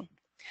targeting.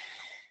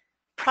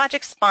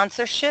 Project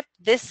sponsorship,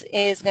 this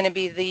is going to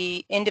be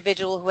the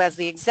individual who has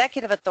the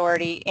executive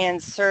authority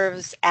and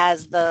serves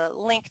as the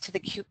link to the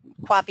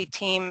QAPI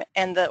team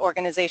and the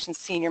organization's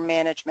senior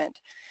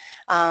management.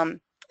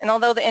 And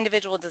although the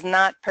individual does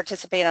not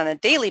participate on a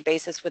daily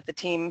basis with the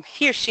team,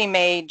 he or she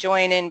may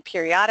join in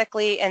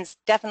periodically and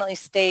definitely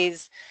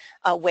stays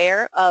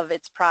aware of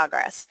its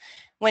progress.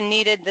 When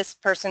needed, this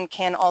person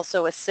can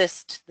also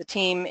assist the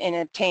team in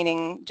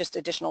obtaining just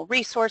additional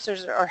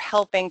resources or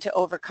helping to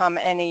overcome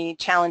any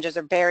challenges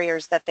or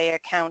barriers that they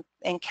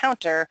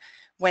encounter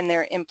when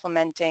they're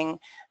implementing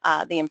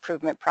the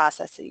improvement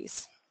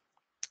processes.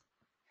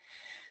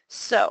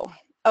 So,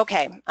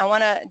 okay, I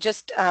want to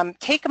just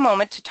take a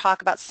moment to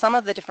talk about some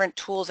of the different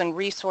tools and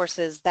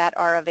resources that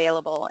are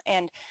available.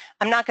 And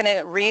I'm not going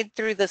to read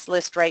through this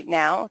list right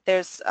now.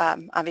 There's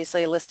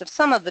obviously a list of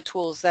some of the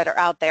tools that are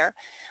out there,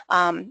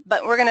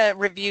 but we're going to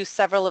review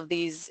several of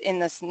these in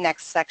this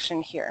next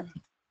section here.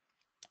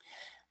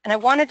 And I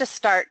wanted to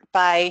start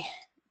by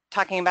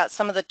talking about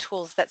some of the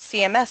tools that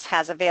CMS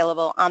has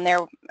available on their,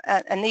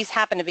 and these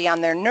happen to be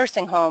on their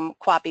nursing home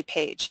QAPI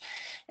page.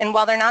 And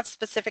while they're not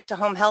specific to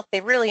home health, they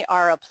really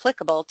are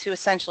applicable to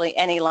essentially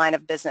any line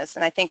of business.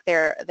 And I think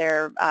they're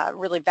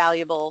really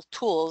valuable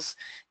tools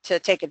to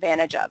take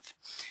advantage of.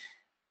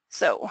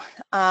 So,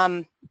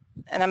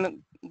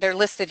 they're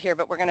listed here,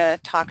 but we're going to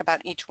talk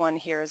about each one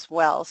here as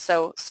well.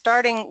 So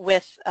starting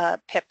with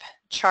PIP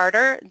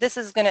Charter, this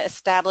is going to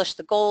establish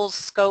the goals,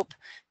 scope,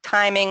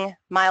 timing,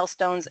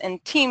 milestones,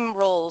 and team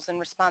roles and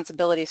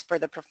responsibilities for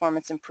the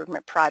performance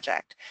improvement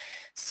project.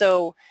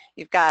 So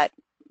you've got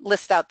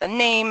list out the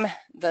name,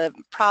 the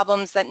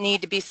problems that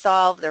need to be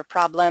solved, their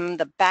problem,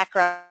 the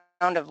background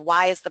of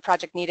why is the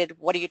project needed,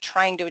 what are you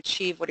trying to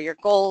achieve, what are your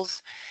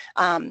goals,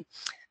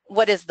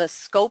 what is the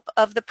scope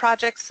of the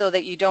project, so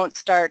that you don't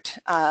start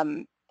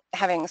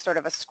having sort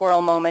of a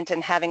squirrel moment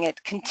and having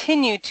it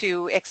continue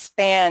to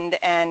expand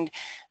and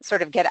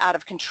sort of get out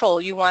of control.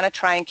 You want to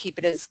try and keep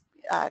it as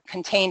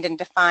contained and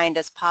defined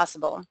as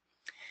possible.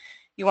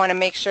 You want to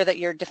make sure that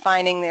you're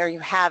defining there, you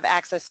have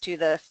access to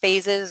the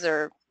phases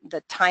or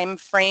the time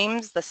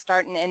frames, the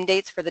start and end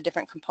dates for the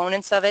different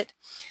components of it,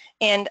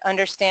 and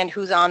understand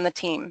who's on the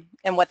team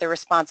and what their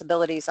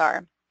responsibilities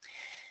are.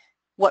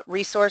 What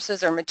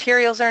resources or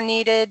materials are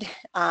needed,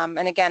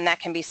 and again, that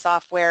can be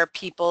software,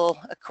 people,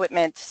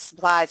 equipment,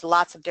 supplies,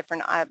 lots of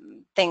different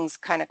things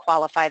kind of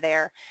qualify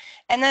there.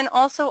 And then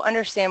also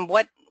understand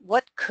what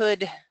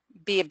could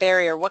be a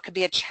barrier, what could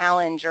be a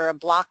challenge or a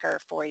blocker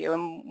for you,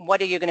 and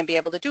what are you going to be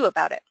able to do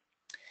about it.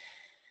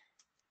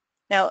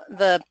 Now,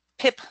 the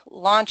PIP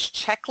launch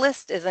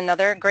checklist is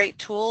another great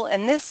tool,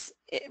 and this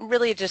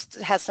really just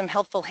has some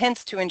helpful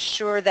hints to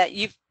ensure that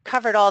you've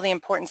covered all the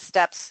important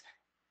steps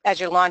as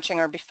you're launching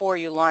or before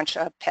you launch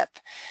a PIP.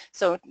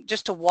 So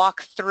just to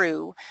walk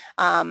through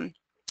and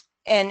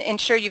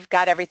ensure you've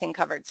got everything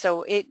covered.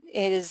 So it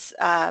is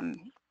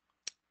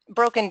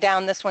broken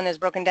down, this one is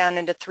broken down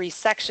into 3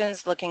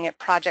 sections, looking at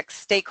project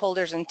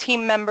stakeholders and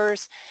team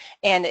members,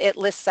 and it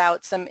lists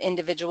out some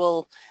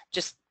individual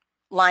just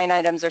line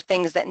items or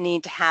things that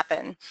need to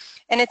happen.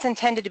 And it's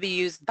intended to be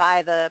used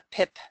by the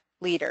PIP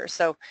leader.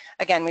 So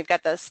again, we've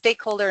got the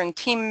stakeholder and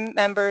team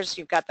members,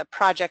 you've got the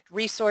project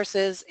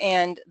resources,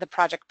 and the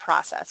project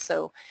process.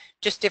 So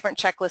just different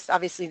checklists.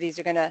 Obviously, these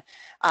are going to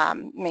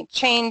make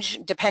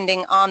change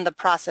depending on the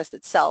process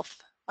itself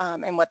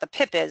and what the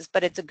PIP is,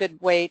 but it's a good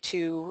way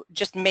to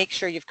just make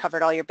sure you've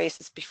covered all your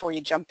bases before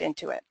you jump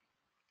into it.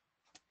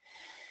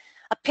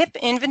 A PIP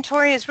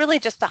inventory is really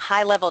just a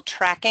high-level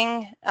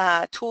tracking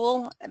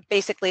tool,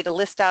 basically to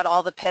list out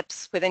all the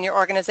PIPs within your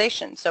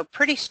organization. So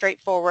pretty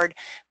straightforward,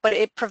 but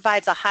it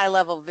provides a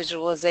high-level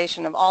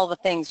visualization of all the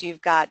things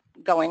you've got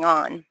going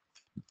on.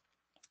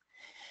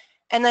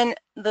 And then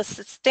the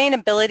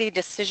Sustainability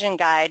Decision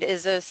Guide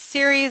is a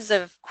series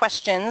of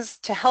questions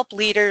to help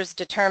leaders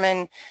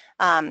determine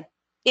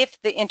if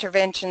the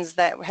interventions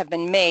that have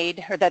been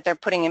made or that they're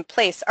putting in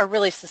place are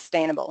really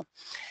sustainable.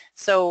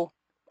 So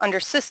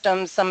under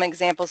systems, some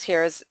examples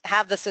here is,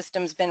 have the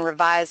systems been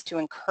revised to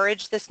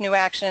encourage this new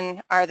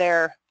action? Are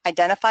there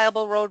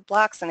identifiable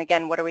roadblocks? And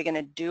again, what are we going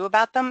to do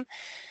about them?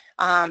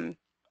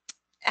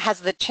 Has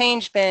the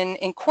change been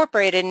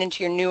incorporated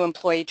into your new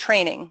employee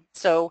training?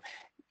 So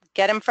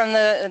get them from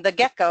the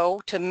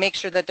get-go to make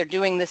sure that they're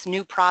doing this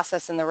new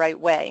process in the right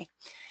way.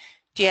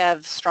 Do you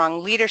have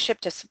strong leadership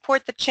to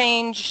support the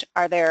change?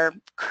 Are there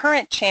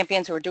current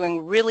champions who are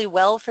doing really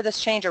well for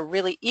this change or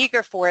really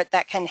eager for it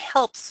that can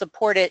help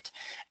support it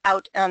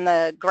out on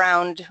the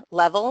ground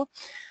level?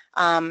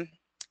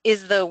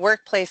 Is the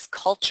workplace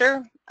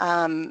culture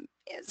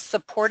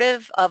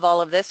supportive of all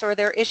of this, or are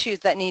there issues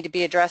that need to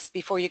be addressed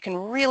before you can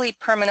really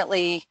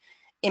permanently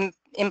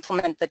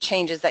implement the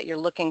changes that you're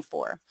looking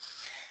for?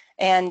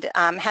 And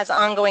has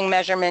ongoing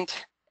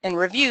measurement and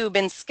review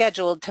been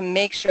scheduled to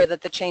make sure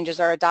that the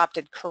changes are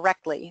adopted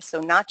correctly? So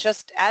not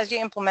just as you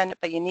implement it,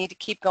 but you need to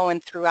keep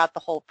going throughout the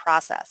whole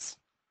process.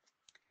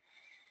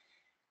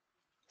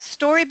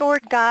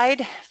 Storyboard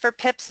guide for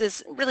PIPs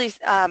is really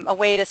a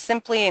way to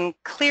simply and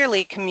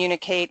clearly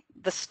communicate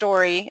the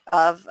story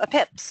of a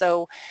PIP.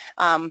 So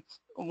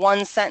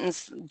one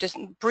sentence, just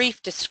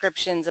brief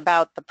descriptions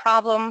about the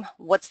problem,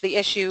 what's the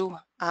issue,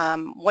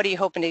 what are you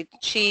hoping to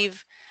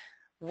achieve,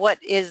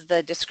 what is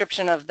the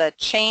description of the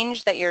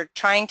change that you're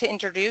trying to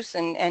introduce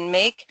and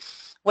make,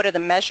 what are the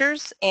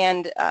measures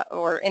and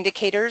or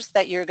indicators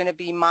that you're going to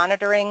be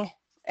monitoring,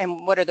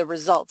 and what are the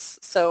results.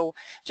 So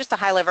just a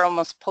high-level,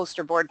 almost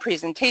poster board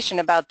presentation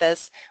about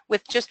this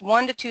with just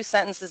 1 to 2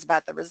 sentences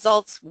about the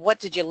results, what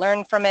did you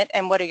learn from it,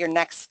 and what are your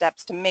next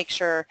steps to make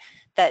sure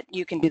that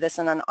you can do this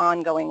in an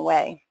ongoing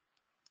way.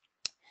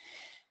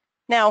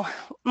 Now,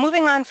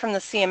 moving on from the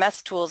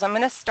CMS tools, I'm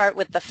going to start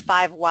with the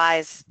 5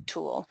 Whys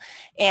tool.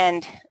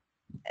 And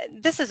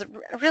this is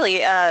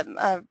really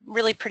a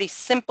really pretty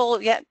simple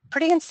yet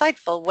pretty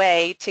insightful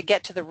way to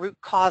get to the root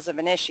cause of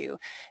an issue,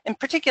 and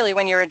particularly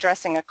when you're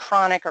addressing a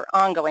chronic or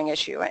ongoing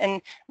issue.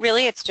 And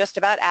really it's just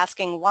about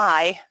asking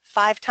why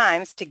 5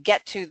 times to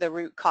get to the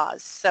root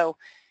cause. So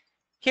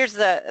here's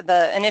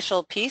the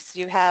initial piece.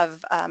 You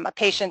have a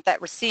patient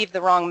that received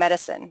the wrong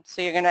medicine.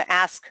 So you're going to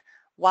ask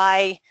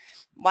why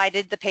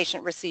did the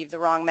patient receive the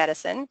wrong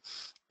medicine?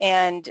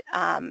 And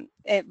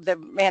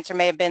the answer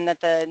may have been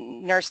that the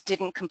nurse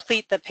didn't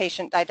complete the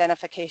patient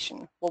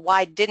identification. Well,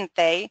 why didn't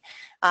they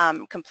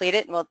complete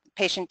it? Well, the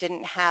patient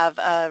didn't have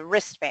a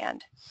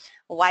wristband.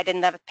 Well, why didn't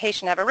the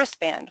patient have a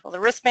wristband? Well, the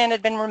wristband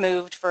had been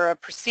removed for a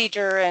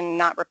procedure and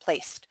not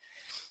replaced.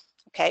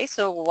 Okay,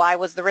 so why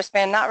was the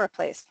wristband not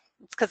replaced?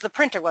 It's because the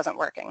printer wasn't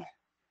working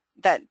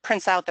that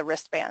prints out the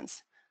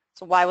wristbands.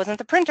 So why wasn't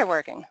the printer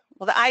working?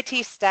 Well, the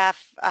IT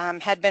staff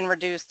had been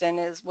reduced and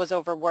was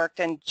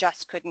overworked and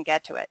just couldn't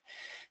get to it.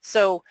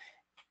 So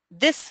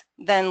this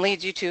then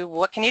leads you to,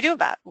 what can you do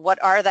about it?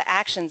 What are the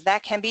actions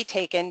that can be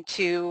taken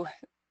to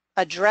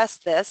address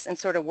this and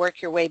sort of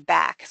work your way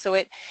back? So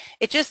it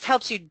just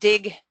helps you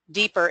dig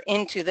deeper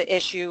into the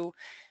issue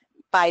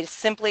by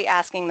simply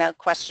asking that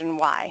question,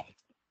 why?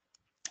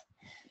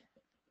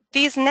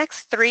 These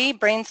next 3,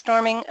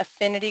 brainstorming,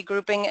 affinity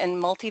grouping, and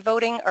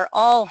multi-voting, are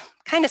all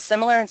kind of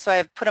similar, and so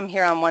I've put them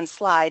here on one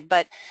slide.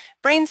 But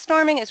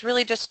brainstorming is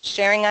really just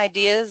sharing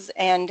ideas,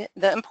 and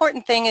the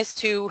important thing is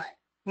to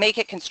make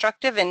it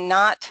constructive and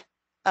not,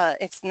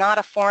 it's not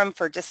a forum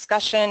for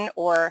discussion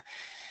or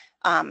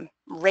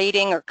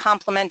rating or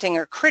complimenting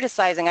or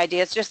criticizing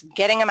ideas, just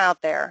getting them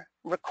out there.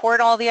 Record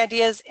all the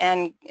ideas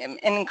and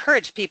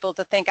encourage people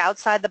to think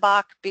outside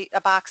the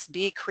box,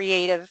 be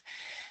creative.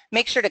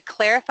 Make sure to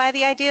clarify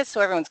the ideas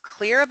so everyone's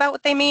clear about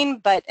what they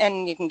mean,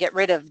 and you can get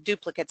rid of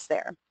duplicates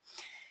there.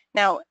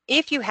 Now,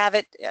 if you have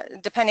it,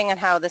 depending on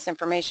how this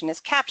information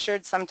is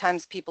captured,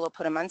 sometimes people will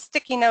put them on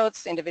sticky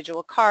notes,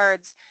 individual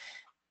cards.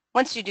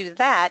 Once you do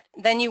that,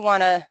 then you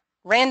want to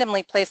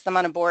randomly place them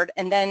on a board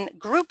and then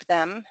group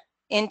them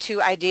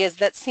into ideas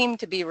that seem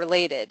to be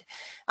related.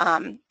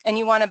 And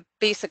you want to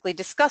basically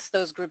discuss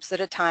those groups at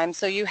a time,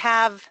 so you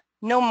have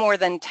no more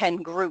than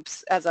 10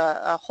 groups as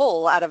a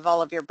whole out of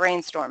all of your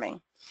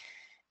brainstorming.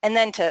 And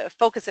then to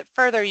focus it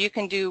further, you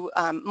can do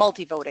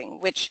multi-voting,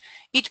 which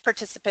each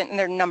participant, and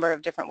there are a number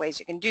of different ways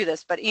you can do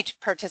this, but each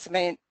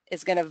participant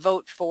is going to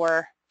vote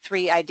for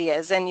 3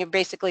 ideas, and you're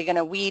basically going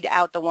to weed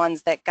out the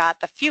ones that got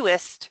the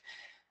fewest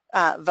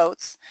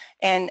votes.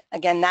 And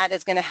again, that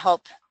is going to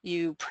help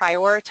you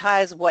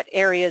prioritize what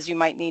areas you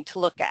might need to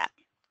look at.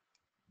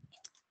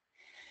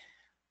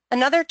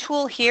 Another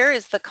tool here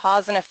is the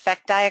cause and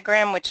effect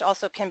diagram, which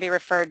also can be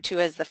referred to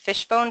as the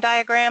fishbone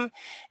diagram.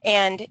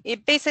 And you're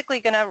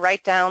basically going to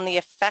write down the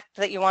effect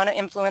that you want to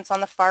influence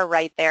on the far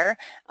right there,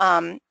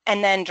 and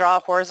then draw a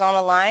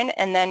horizontal line,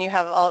 and then you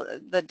have all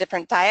the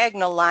different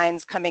diagonal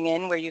lines coming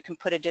in where you can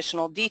put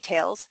additional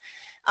details.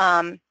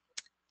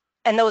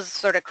 and those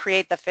sort of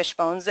create the fish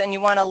bones, and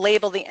you want to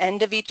label the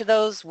end of each of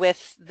those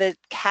with the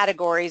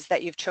categories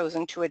that you've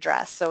chosen to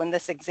address. So in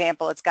this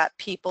example, it's got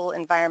people,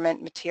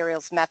 environment,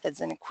 materials,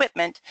 methods, and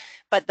equipment,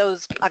 but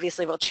those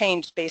obviously will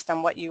change based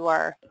on what you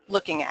are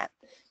looking at.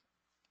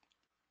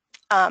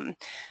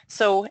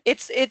 So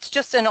it's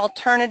just an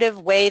alternative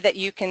way that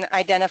you can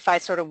identify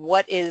sort of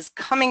what is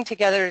coming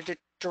together to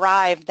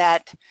drive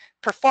that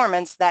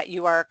performance that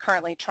you are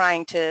currently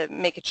trying to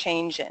make a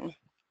change in.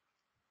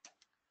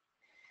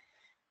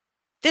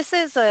 This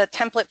is a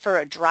template for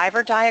a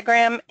driver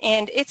diagram,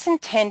 and it's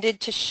intended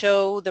to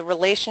show the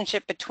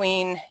relationship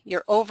between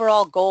your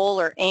overall goal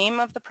or aim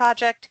of the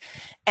project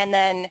and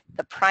then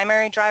the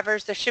primary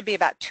drivers. There should be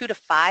about 2 to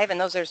 5,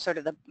 and those are sort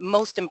of the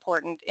most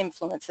important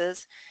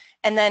influences.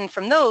 And then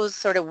from those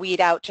sort of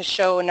weed out to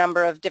show a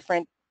number of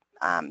different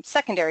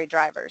secondary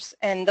drivers,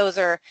 and those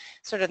are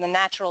sort of the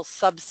natural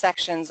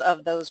subsections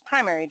of those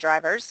primary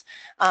drivers.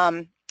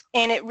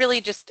 And it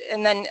really just,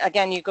 and then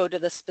again, you go to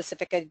the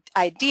specific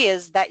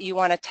ideas that you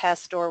want to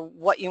test or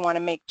what you want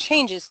to make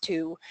changes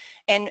to.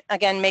 And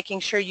again, making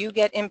sure you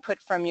get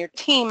input from your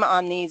team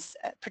on these,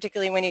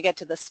 particularly when you get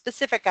to the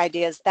specific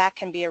ideas, that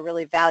can be a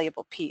really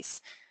valuable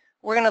piece.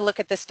 We're going to look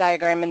at this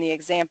diagram in the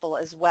example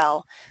as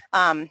well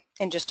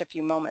in just a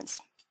few moments.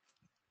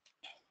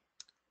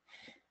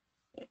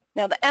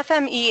 Now the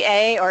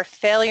FMEA, or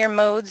failure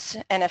modes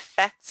and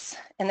effects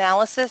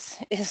analysis,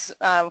 is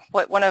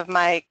what one of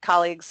my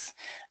colleagues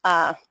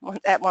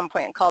at one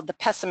point called the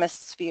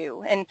pessimist's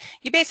view. And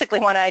you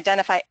basically want to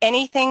identify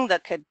anything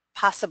that could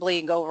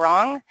possibly go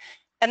wrong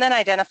and then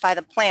identify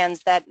the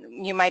plans that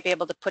you might be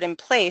able to put in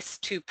place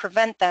to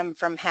prevent them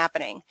from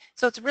happening.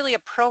 So it's really a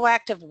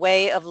proactive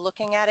way of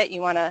looking at it.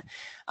 You want to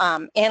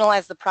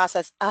analyze the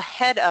process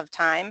ahead of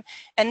time,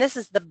 and this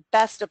is the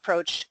best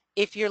approach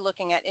if you're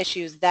looking at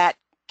issues that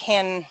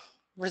can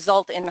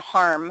result in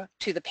harm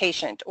to the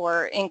patient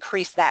or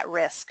increase that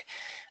risk.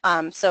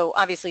 So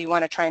obviously you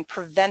want to try and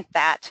prevent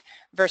that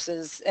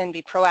and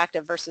be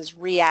proactive versus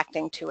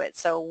reacting to it.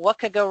 So what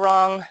could go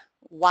wrong?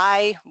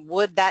 Why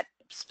would that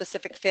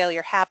specific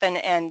failure happen,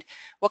 and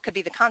what could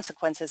be the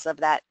consequences of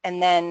that?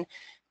 And then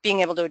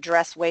being able to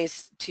address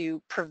ways to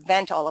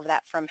prevent all of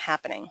that from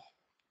happening.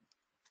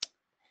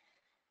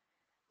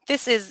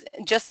 This is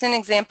just an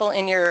example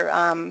in your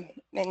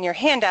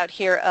handout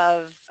here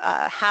of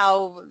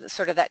how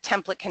sort of that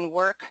template can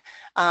work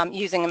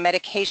using a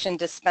medication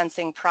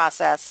dispensing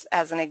process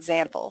as an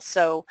example.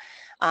 So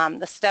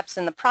the steps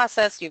in the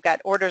process, you've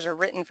got orders are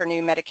written for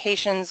new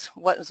medications.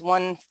 What is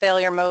one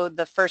failure mode?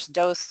 The first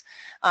dose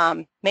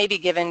may be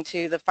given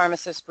to the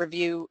pharmacist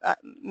review,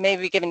 may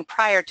be given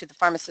prior to the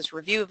pharmacist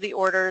review of the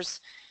orders.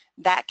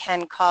 That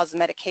can cause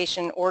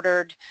medication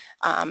ordered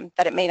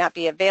that it may not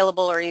be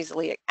available or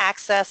easily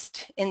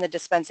accessed in the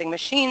dispensing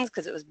machines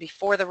because it was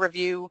before the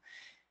review.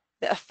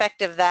 The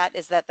effect of that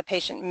is that the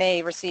patient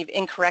may receive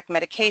incorrect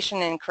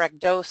medication, incorrect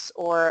dose,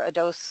 or a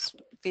dose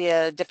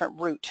via a different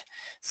route.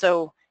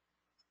 So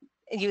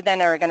you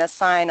then are going to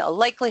assign a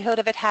likelihood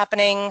of it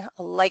happening,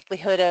 a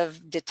likelihood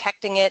of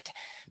detecting it,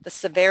 the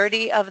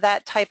severity of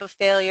that type of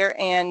failure,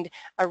 and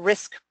a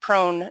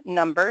risk-prone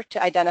number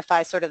to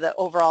identify sort of the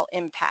overall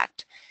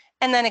impact.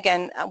 And then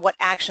again, what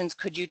actions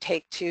could you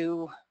take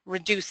to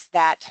reduce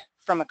that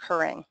from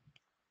occurring?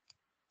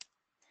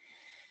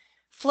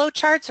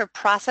 Flowcharts or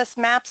process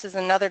maps is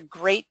another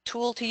great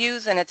tool to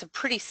use, and it's a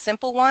pretty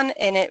simple one,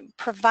 and it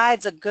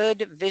provides a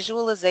good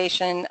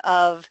visualization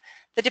of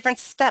the different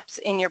steps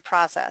in your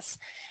process.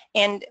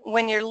 And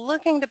when you're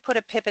looking to put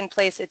a PIP in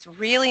place, it's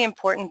really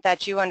important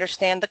that you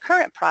understand the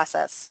current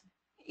process.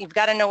 You've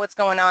got to know what's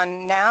going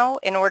on now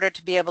in order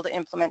to be able to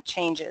implement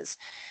changes.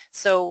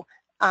 So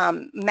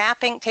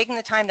taking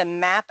the time to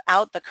map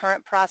out the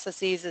current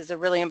processes is a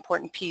really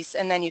important piece,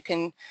 and then you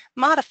can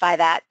modify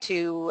that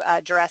to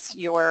address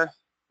the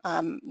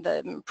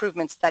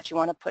improvements that you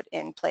want to put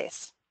in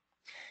place.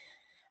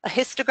 A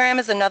histogram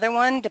is another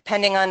one,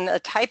 depending on the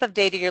type of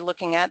data you're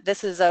looking at.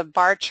 This is a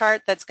bar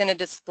chart that's going to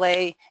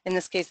display, in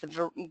this case,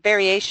 the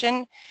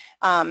variation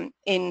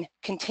in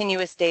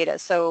continuous data.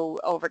 So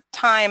over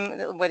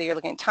time, whether you're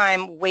looking at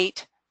time,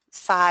 weight,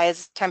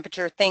 size,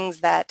 temperature, things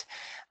that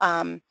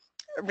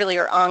really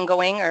are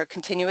ongoing or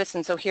continuous.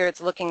 And so here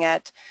it's looking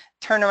at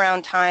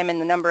turnaround time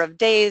and the number of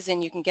days,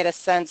 and you can get a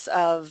sense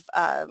of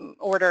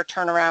order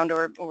turnaround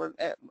or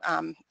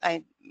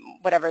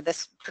whatever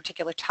this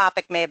particular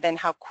topic may have been,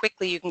 how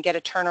quickly you can get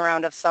a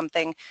turnaround of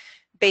something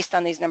based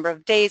on these number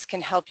of days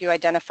can help you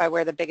identify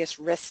where the biggest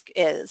risk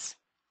is.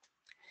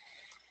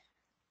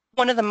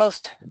 One of the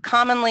most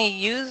commonly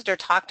used or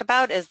talked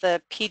about is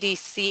the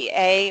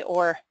PDCA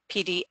or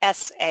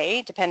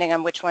PDSA, depending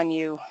on which one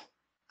you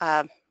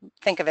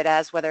think of it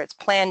as, whether it's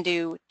Plan,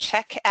 Do,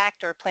 Check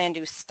Act or Plan,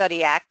 Do,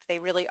 Study Act. They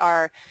really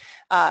are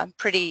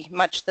pretty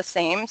much the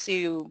same. So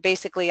you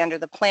basically, under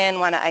the plan,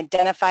 want to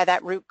identify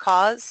that root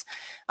cause,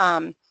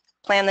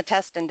 plan the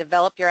test and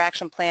develop your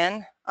action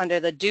plan. Under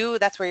the Do,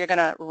 that's where you're going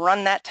to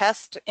run that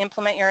test,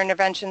 implement your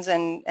interventions,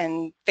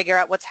 and figure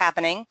out what's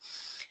happening.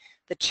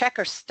 The Check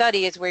or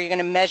Study is where you're going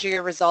to measure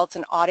your results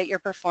and audit your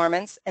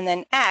performance. And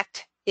then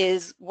Act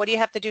is what do you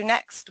have to do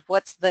next?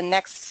 What's the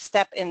next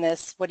step in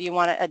this? What do you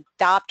want to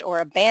adopt or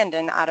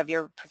abandon out of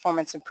your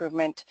performance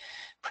improvement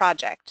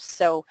project?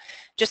 So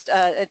just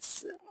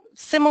it's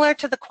similar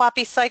to the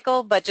QAPI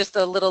cycle, but just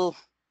a little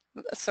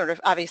sort of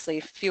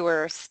obviously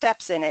fewer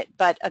steps in it,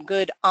 but a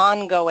good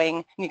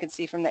ongoing, you can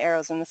see from the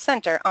arrows in the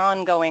center,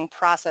 ongoing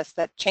process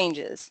that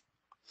changes.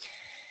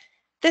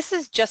 This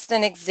is just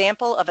an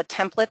example of a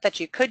template that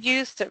you could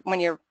use when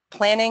you're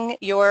planning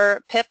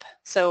your PIP.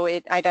 So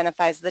it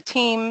identifies the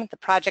team, the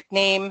project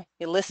name,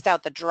 you list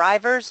out the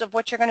drivers of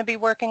what you're going to be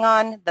working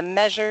on, the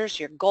measures,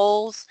 your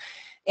goals,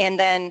 and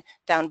then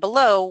down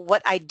below,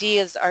 what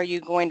ideas are you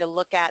going to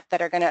look at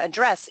that are going to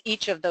address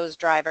each of those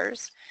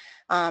drivers?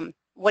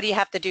 What do you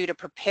have to do to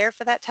prepare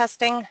for that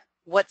testing?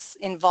 What's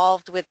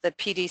involved with the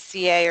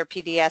PDCA or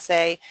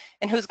PDSA,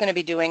 and who's going to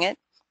be doing it?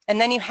 And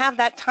then you have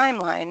that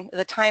timeline,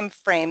 the time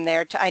frame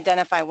there to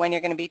identify when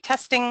you're going to be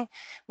testing,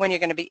 when you're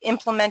going to be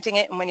implementing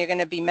it, and when you're going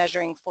to be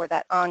measuring for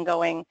that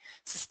ongoing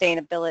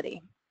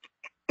sustainability.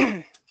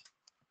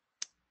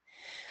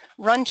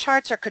 Run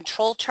charts or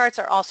control charts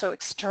are also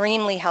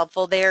extremely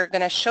helpful. They are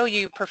going to show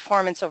you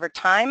performance over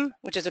time,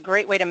 which is a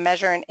great way to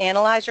measure and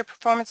analyze your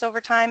performance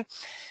over time.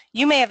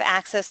 You may have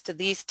access to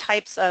these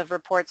types of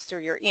reports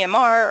through your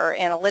EMR or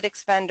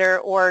analytics vendor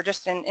or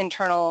just an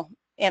internal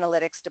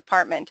analytics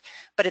department,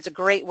 but it's a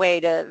great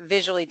way to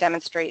visually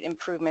demonstrate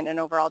improvement in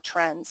overall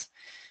trends.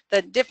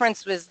 The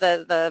difference was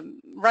the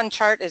run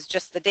chart is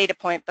just the data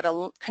point, but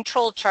a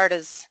control chart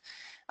is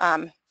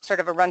sort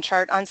of a run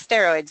chart on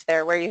steroids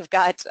there, where you've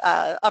got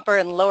upper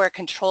and lower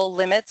control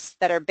limits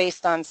that are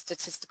based on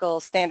statistical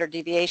standard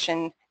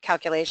deviation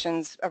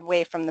calculations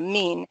away from the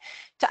mean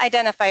to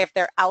identify if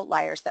there are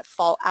outliers that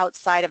fall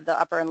outside of the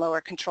upper and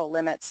lower control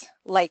limits,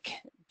 like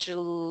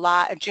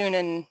June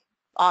and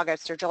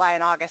August or July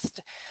and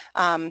August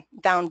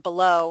down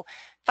below.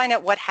 Find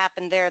out what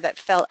happened there that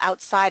fell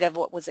outside of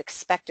what was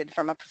expected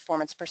from a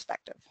performance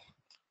perspective.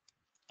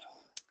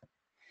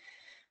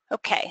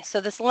 Okay, so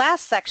this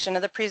last section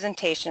of the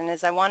presentation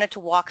is I wanted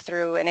to walk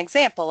through an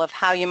example of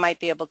how you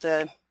might be able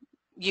to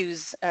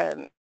use,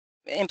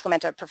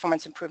 implement a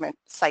performance improvement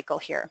cycle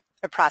here,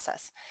 or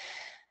process.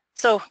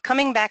 So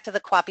coming back to the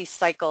QAPI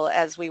cycle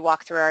as we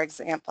walk through our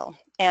example,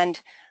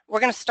 and we're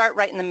going to start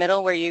right in the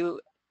middle where you're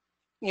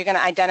going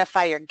to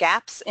identify your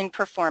gaps in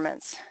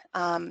performance.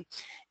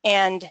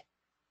 And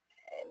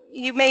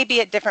you may be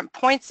at different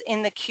points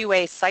in the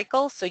QA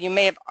cycle, so you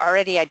may have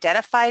already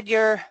identified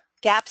your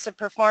gaps of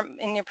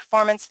in your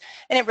performance,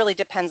 and it really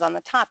depends on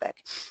the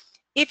topic.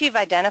 If you've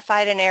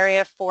identified an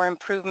area for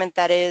improvement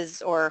that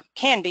is or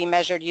can be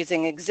measured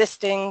using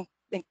existing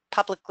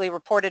publicly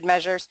reported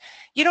measures,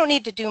 you don't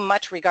need to do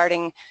much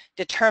regarding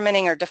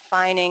determining or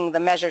defining the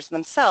measures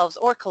themselves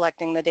or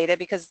collecting the data,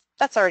 because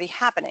that's already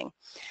happening.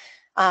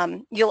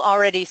 You'll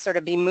already sort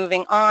of be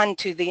moving on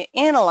to the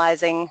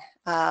analyzing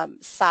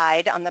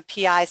side, on the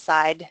PI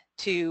side,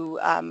 to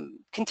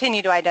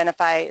continue to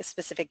identify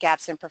specific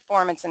gaps in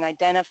performance and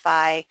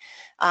identify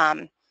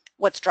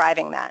what's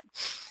driving that.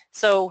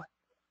 So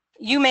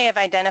you may have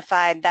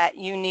identified that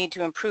you need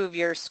to improve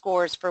your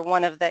scores for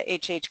one of the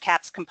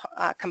HHCAPS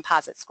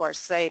composite scores,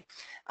 say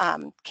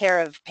care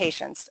of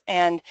patients.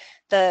 And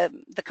the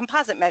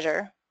composite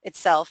measure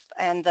itself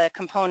and the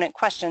component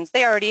questions,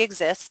 they already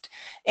exist,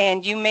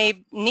 and you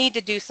may need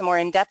to do some more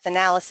in-depth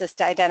analysis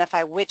to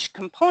identify which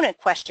component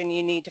question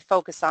you need to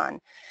focus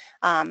on.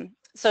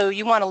 So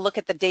you want to look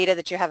at the data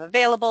that you have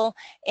available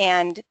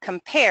and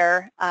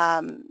compare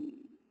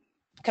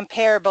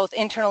both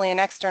internally and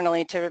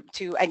externally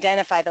to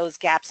identify those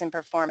gaps in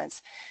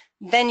performance.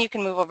 Then you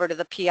can move over to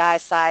the PI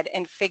side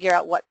and figure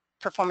out what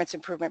performance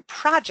improvement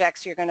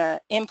projects you're going to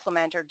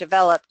implement or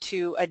develop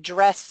to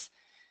address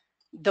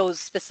those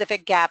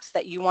specific gaps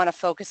that you want to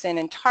focus in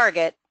and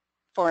target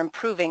for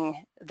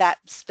improving that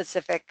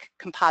specific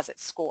composite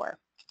score.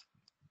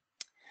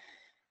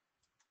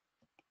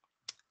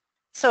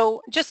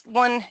 So just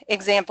one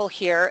example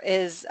here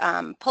is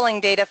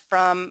pulling data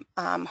from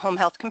Home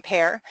Health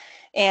Compare,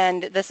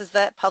 and this is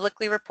the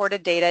publicly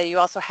reported data. You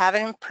also have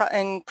it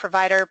in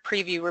provider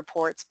preview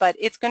reports, but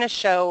it's going to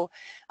show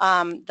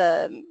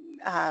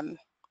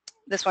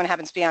this one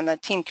happens to be on the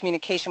team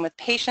communication with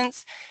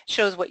patients,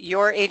 shows what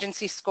your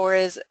agency score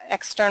is.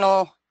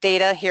 External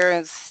data here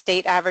is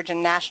state average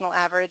and national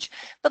average,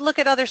 but look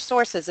at other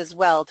sources as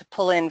well to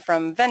pull in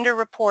from vendor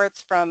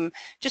reports, from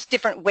just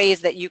different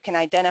ways that you can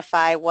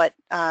identify what,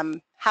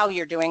 how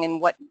you're doing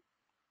and what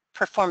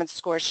performance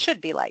scores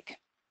should be like.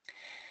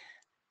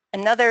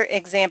 Another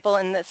example,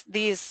 and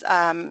these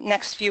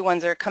next few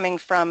ones are coming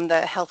from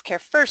the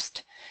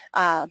HEALTHCAREfirst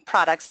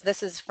products.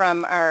 This is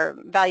from our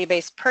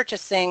value-based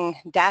purchasing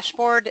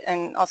dashboard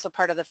and also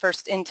part of the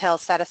First Intel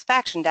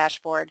satisfaction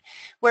dashboard,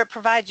 where it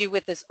provides you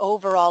with this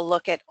overall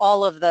look at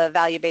all of the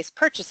value-based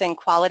purchasing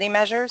quality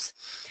measures.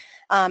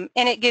 And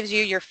it gives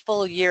you your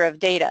full year of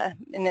data,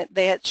 and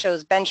it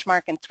shows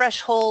benchmark and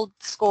threshold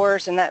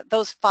scores, and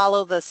those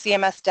follow the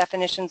CMS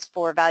definitions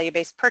for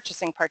value-based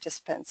purchasing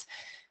participants.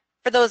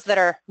 For those that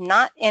are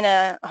not in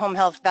a home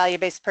health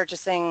value-based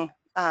purchasing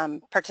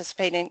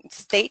participating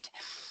state,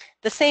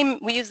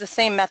 We use the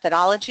same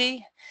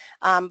methodology,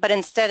 but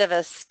instead of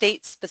a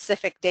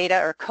state-specific data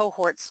or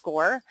cohort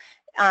score,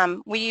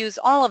 we use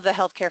all of the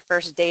Healthcare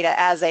First data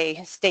as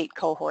a state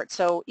cohort.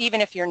 So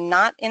even if you're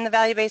not in the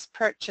value-based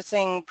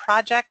purchasing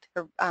project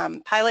or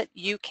pilot,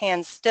 you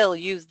can still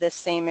use this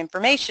same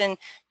information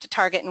to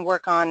target and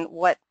work on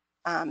what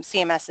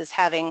CMS is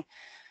having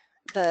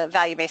the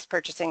value-based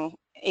purchasing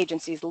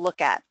agencies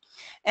look at.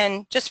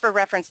 And just for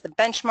reference, the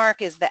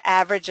benchmark is the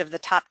average of the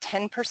top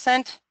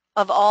 10%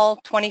 of all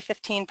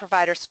 2015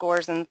 provider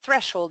scores, and the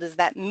threshold is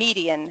that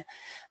median,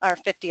 or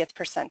 50th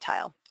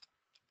percentile.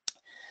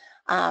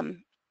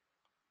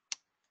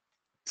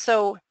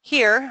 So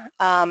here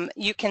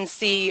you can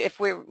see, if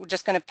we're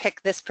just going to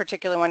pick this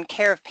particular one,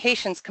 care of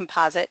patients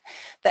composite,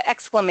 the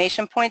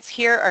exclamation points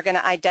here are going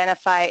to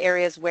identify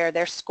areas where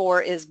their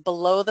score is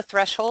below the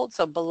threshold,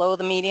 so below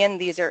the median.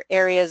 These are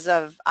areas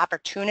of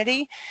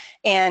opportunity,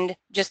 and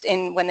just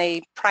when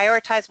they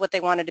prioritize what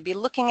they wanted to be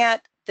looking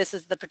at, this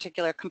is the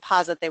particular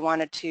composite they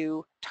wanted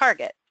to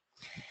target.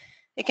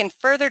 It can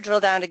further drill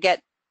down to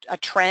get a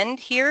trend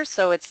here,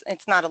 so it's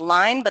not a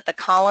line, but the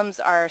columns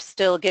are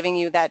still giving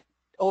you that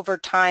over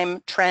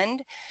time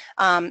trend.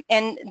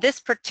 And this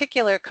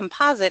particular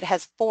composite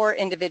has 4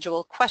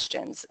 individual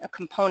questions,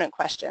 component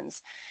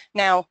questions.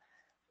 Now,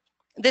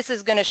 this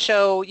is going to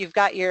show you've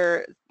got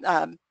your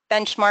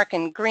benchmark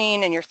in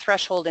green and your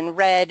threshold in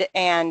red,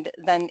 and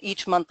then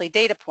each monthly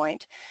data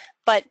point.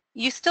 But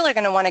you still are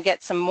going to want to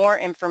get some more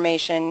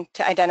information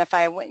to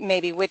identify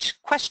maybe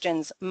which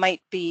questions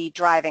might be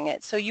driving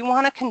it. So you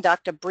want to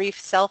conduct a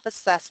brief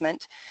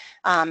self-assessment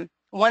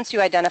once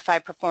you identify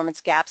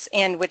performance gaps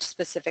and which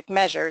specific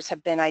measures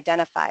have been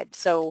identified.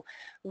 So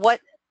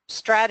what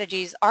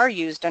strategies are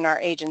used in our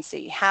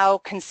agency? How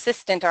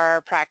consistent are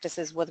our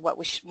practices with what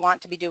we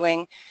want to be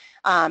doing?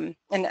 On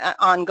an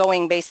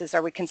ongoing basis,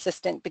 are we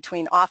consistent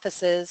between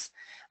offices?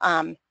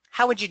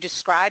 How would you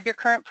describe your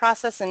current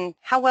process, and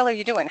how well are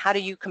you doing? How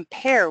do you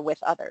compare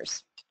with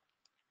others?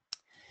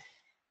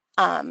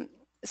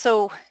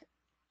 So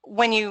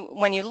when you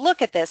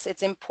look at this,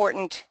 it's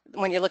important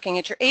when you're looking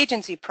at your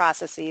agency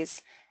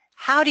processes,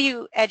 how do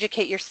you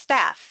educate your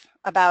staff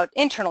about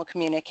internal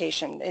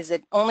communication? Is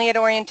it only at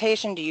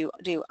orientation? Do you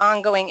do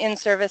ongoing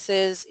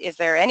in-services? Is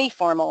there any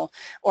formal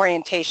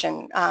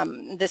orientation?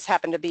 This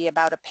happened to be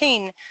about a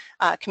pain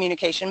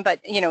communication, but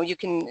you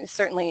can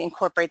certainly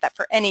incorporate that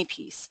for any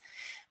piece.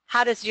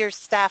 How does your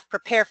staff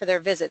prepare for their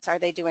visits? Are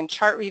they doing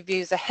chart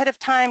reviews ahead of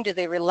time? Do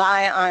they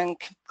rely on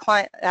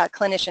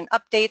clinician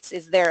updates?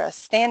 Is there a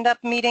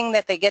stand-up meeting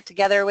that they get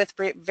together with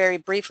very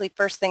briefly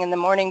first thing in the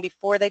morning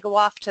before they go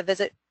off to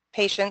visit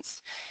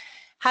patients?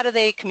 How do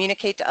they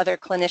communicate to other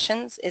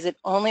clinicians? Is it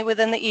only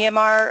within the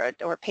EMR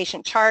or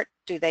patient chart?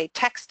 Do they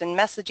text and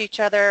message each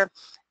other?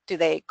 Do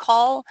they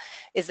call?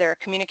 Is there a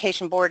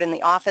communication board in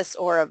the office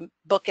or a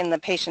book in the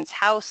patient's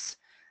house?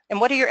 And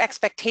what are your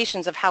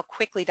expectations of how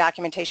quickly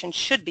documentation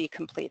should be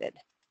completed?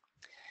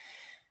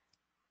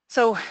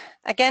 So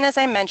again, as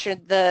I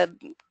mentioned,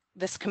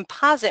 this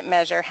composite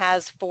measure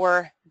has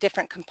 4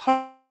 different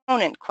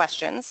component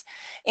questions,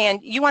 and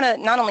you want to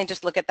not only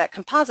just look at that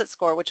composite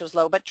score, which was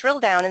low, but drill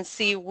down and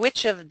see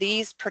which of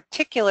these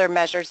particular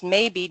measures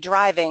may be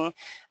driving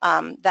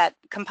that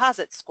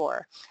composite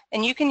score.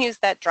 And you can use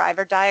that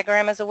driver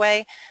diagram as a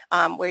way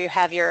where you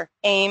have your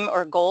aim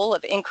or goal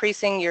of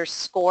increasing your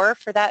score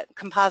for that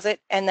composite,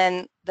 and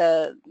then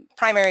the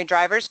primary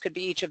drivers could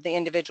be each of the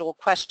individual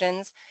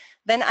questions,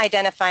 then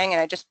identifying,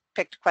 and I just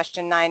picked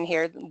question 9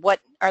 here, what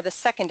are the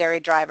secondary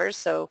drivers?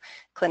 So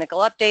clinical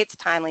updates,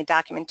 timely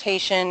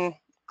documentation,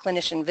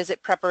 clinician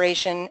visit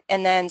preparation,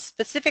 and then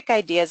specific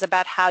ideas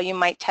about how you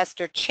might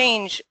test or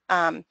change,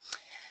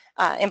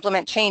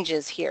 implement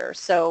changes here.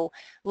 So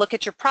look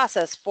at your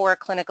process for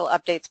clinical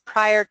updates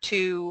prior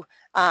to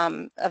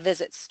a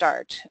visit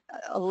start.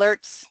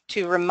 Alerts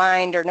to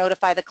remind or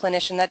notify the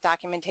clinician that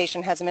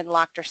documentation hasn't been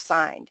locked or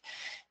signed.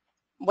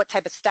 What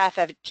type of staff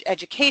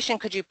education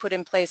could you put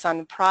in place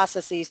on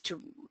processes to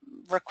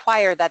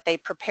require that they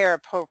prepare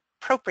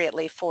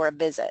appropriately for a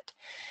visit?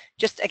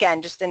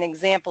 Again, just an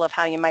example of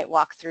how you might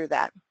walk through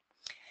that.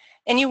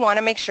 And you want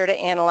to make sure to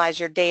analyze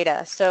your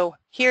data. So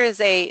here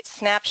is a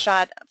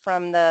snapshot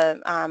from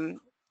the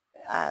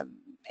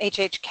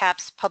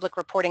HHCAP's public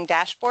reporting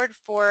dashboard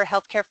for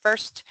Healthcare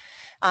First,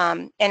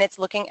 and it's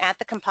looking at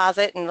the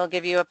composite, and it'll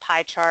give you a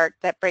pie chart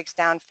that breaks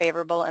down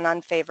favorable and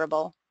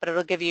unfavorable, but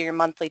it'll give you your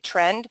monthly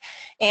trend,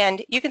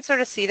 and you can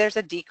sort of see there's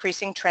a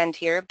decreasing trend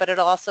here, but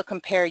it'll also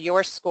compare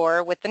your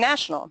score with the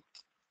national.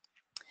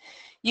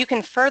 You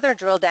can further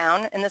drill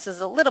down, and this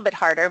is a little bit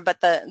harder,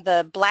 but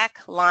the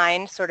black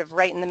line sort of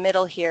right in the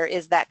middle here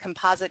is that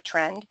composite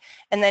trend,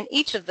 and then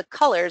each of the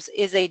colors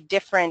is a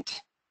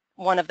different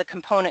one of the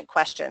component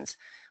questions.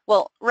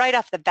 Well, right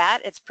off the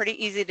bat, it's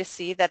pretty easy to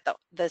see that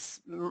this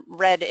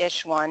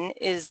red-ish one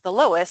is the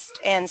lowest,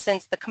 and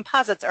since the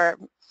composites are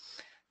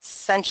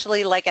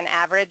essentially like an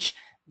average,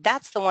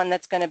 that's the one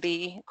that's going to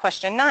be,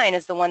 question 9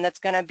 is the one that's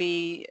going to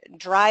be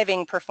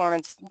driving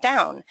performance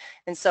down.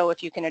 And so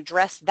if you can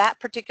address that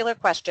particular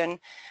question,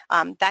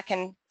 that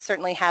can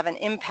certainly have an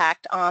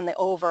impact on the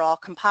overall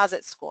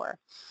composite score.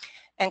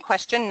 And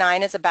question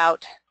 9 is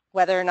about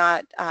whether or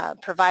not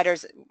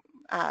providers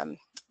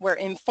were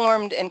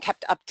informed and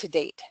kept up to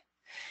date.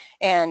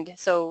 And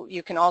so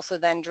you can also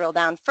then drill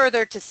down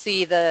further to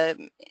see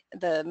the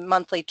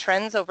monthly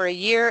trends over a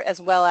year,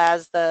 as well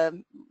as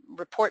the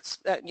reports,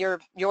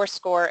 your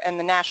score and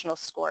the national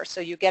score. So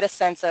you get a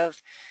sense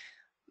of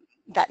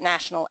that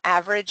national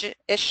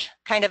average-ish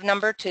kind of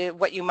number to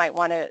what you might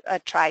want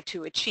to try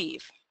to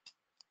achieve.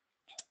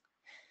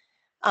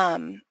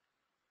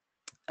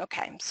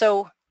 Okay,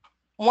 so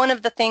one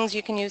of the things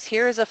you can use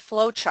here is a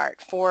flow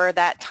chart for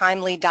that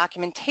timely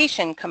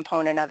documentation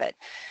component of it.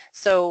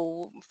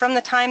 So from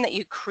the time that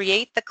you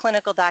create the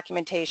clinical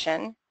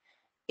documentation,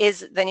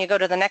 then you go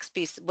to the next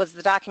piece. Was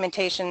the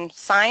documentation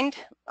signed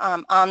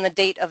on the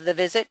date of the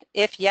visit?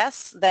 If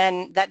yes,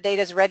 then that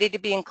data is ready to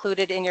be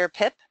included in your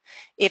PIP.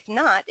 If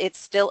not, it's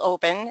still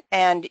open,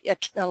 and an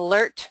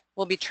alert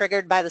will be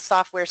triggered by the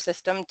software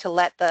system to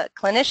let the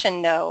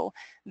clinician know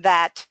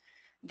that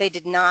they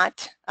did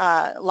not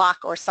lock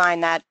or sign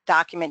that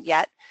document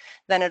yet.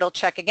 Then it'll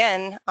check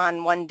again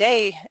on one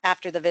day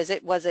after the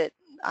visit, was it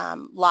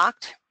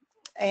locked?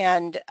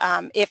 And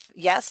if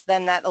yes,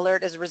 then that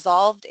alert is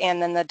resolved,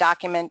 and then the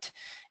document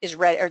is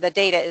ready, or the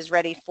data is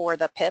ready for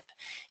the PIP.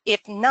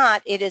 If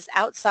not, it is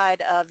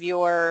outside of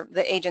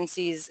the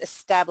agency's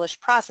established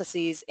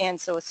processes, and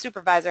so a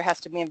supervisor has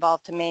to be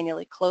involved to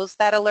manually close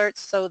that alert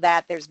so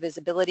that there's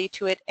visibility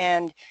to it,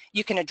 and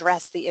you can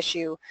address the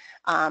issue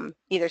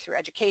either through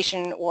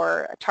education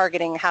or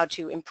targeting how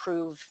to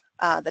improve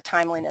the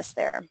timeliness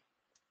there.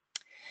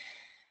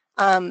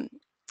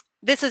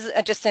 This is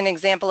just an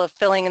example of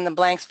filling in the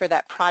blanks for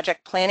that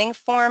project planning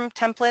form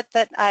template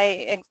that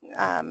I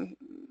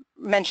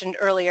mentioned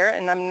earlier,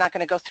 and I'm not going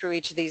to go through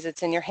each of these.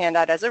 It's in your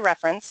handout as a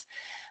reference.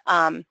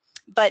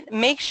 But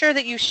make sure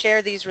that you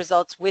share these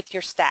results with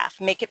your staff.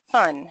 Make it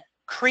fun.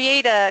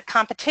 Create a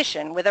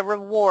competition with a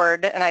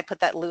reward, and I put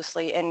that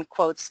loosely in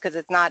quotes because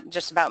it's not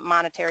just about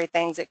monetary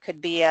things. It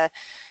could be a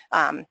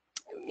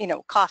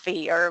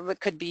coffee, or it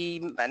could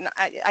be an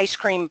ice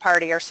cream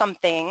party or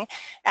something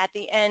at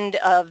the end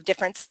of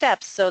different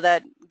steps, so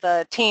that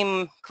the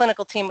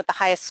clinical team with the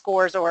highest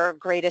scores or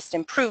greatest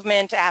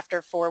improvement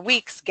after 4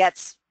 weeks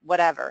gets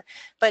whatever.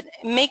 But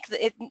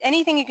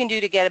anything you can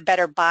do to get a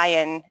better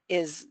buy-in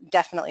is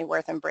definitely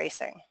worth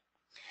embracing.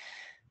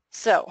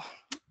 So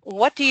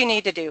what do you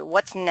need to do?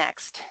 What's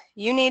next?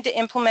 You need to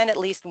implement at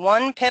least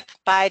one PIP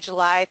by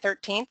July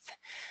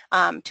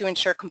 13th to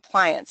ensure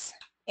compliance.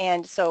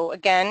 And so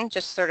again,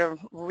 just sort of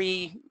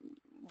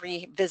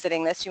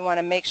revisiting this, you want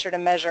to make sure to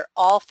measure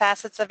all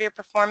facets of your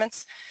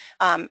performance,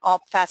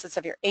 all facets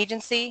of your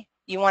agency.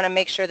 You want to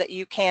make sure that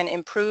you can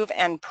improve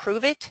and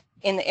prove it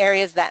in the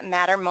areas that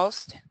matter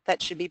most,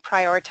 that should be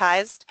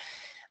prioritized.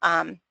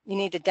 You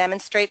need to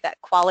demonstrate that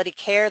quality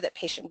care, that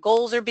patient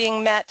goals are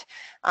being met,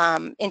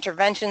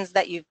 interventions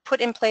that you've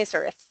put in place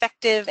are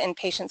effective, and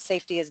patient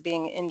safety is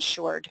being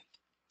ensured.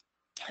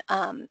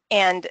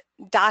 And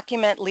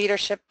document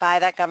leadership by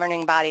that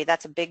governing body.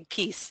 That's a big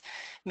piece,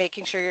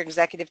 making sure your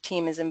executive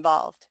team is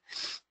involved.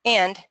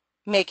 And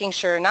making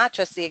sure not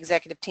just the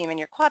executive team and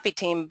your QAPI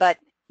team, but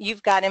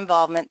you've got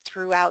involvement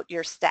throughout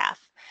your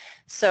staff.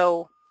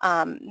 So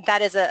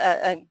that is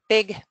a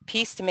big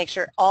piece, to make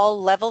sure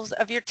all levels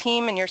of your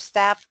team and your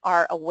staff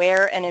are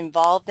aware and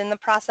involved in the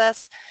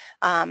process.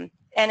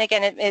 And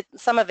again,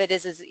 some of it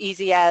is as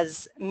easy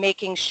as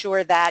making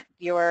sure that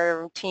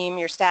your team,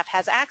 your staff,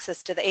 has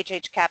access to the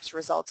HHCAPS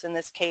results in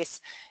this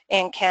case,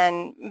 and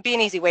can be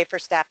an easy way for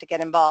staff to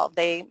get involved.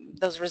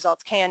 Those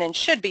results can and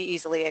should be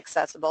easily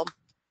accessible.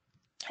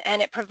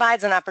 And it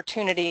provides an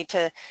opportunity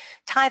to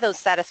tie those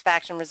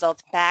satisfaction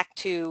results back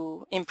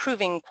to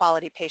improving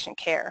quality patient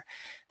care.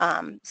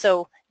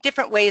 So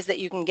different ways that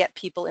you can get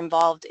people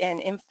involved and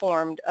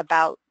informed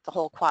about the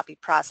whole QAPI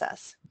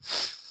process.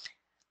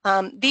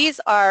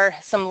 These are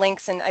some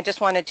links, and I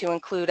just wanted to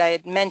include, I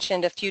had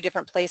mentioned a few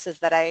different places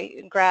that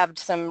I grabbed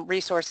some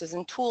resources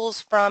and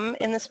tools from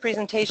in this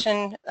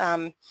presentation.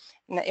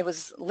 It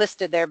was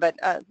listed there, but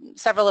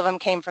several of them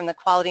came from the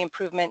Quality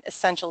Improvement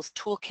Essentials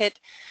Toolkit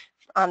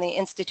on the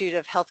Institute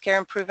of Healthcare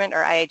Improvement,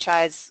 or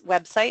IHI's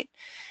website.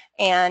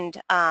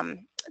 And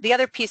the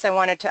other piece I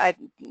wanted to,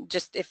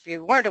 just if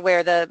you weren't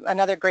aware,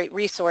 another great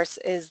resource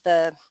is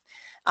the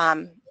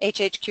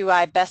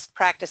HHQI Best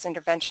Practice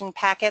Intervention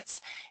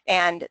Packets,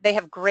 and they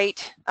have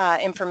great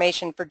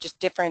information for just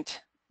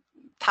different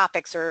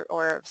topics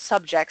or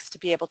subjects to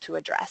be able to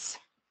address.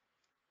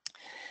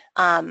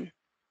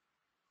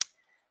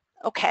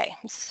 Okay,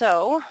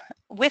 so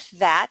with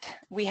that,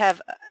 we have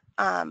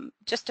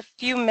just a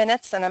few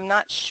minutes, and I'm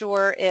not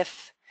sure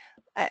if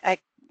I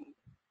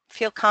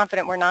feel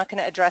confident we're not going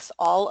to address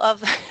all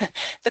of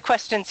the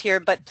questions here,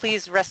 but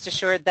please rest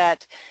assured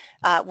that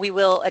we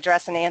will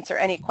address and answer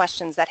any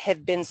questions that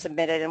have been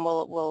submitted, and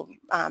we'll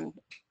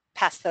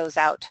pass those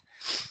out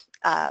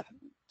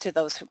to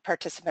those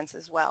participants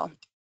as well.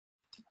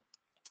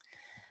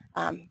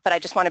 But I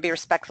just want to be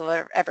respectful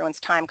of everyone's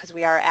time because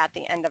we are at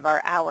the end of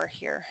our hour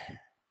here.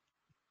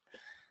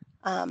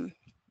 I'm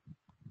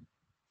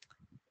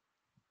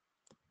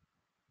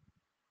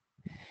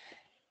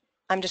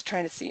just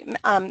trying to see.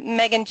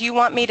 Megan, do you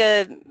want me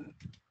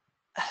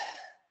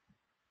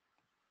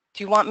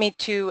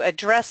to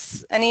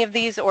address any of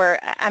these, or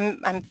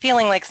I'm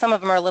feeling like some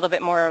of them are a little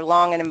bit more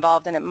long and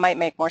involved, and it might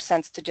make more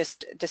sense to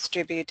just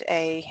distribute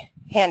a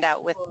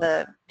handout with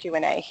the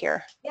Q&A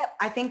here. Yep,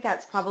 I think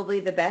that's probably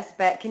the best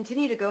bet.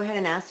 Continue to go ahead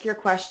and ask your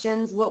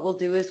questions. What we'll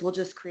do is we'll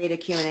just create a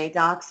Q&A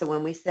doc, so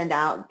when we send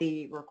out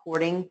the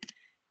recording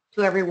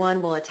to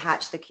everyone, we'll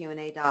attach the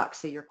Q&A doc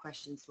so your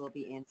questions will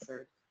be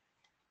answered.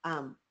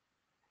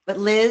 But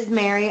Liz,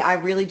 Mary, I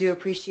really do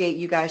appreciate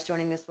you guys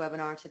joining this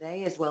webinar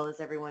today, as well as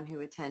everyone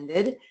who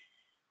attended.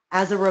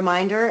 As a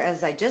reminder,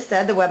 as I just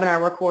said, the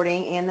webinar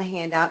recording and the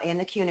handout and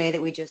the Q&A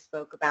that we just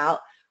spoke about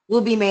will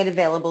be made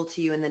available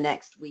to you in the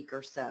next week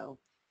or so.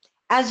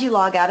 As you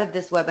log out of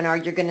this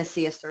webinar, you're going to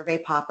see a survey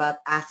pop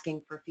up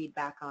asking for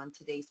feedback on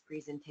today's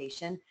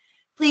presentation.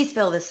 Please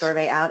fill this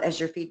survey out, as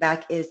your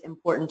feedback is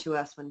important to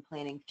us when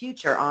planning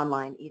future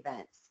online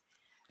events.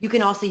 You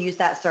can also use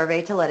that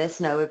survey to let us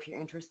know if you're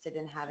interested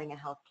in having a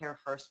Healthcare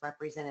First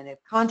representative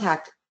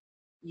contact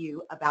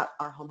you about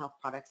our home health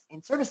products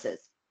and services.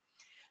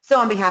 So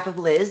on behalf of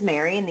Liz,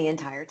 Mary, and the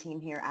entire team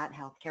here at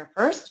Healthcare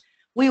First,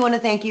 we want to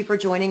thank you for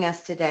joining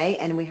us today,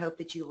 and we hope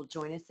that you will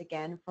join us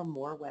again for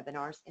more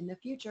webinars in the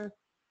future.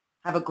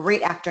 Have a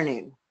great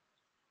afternoon.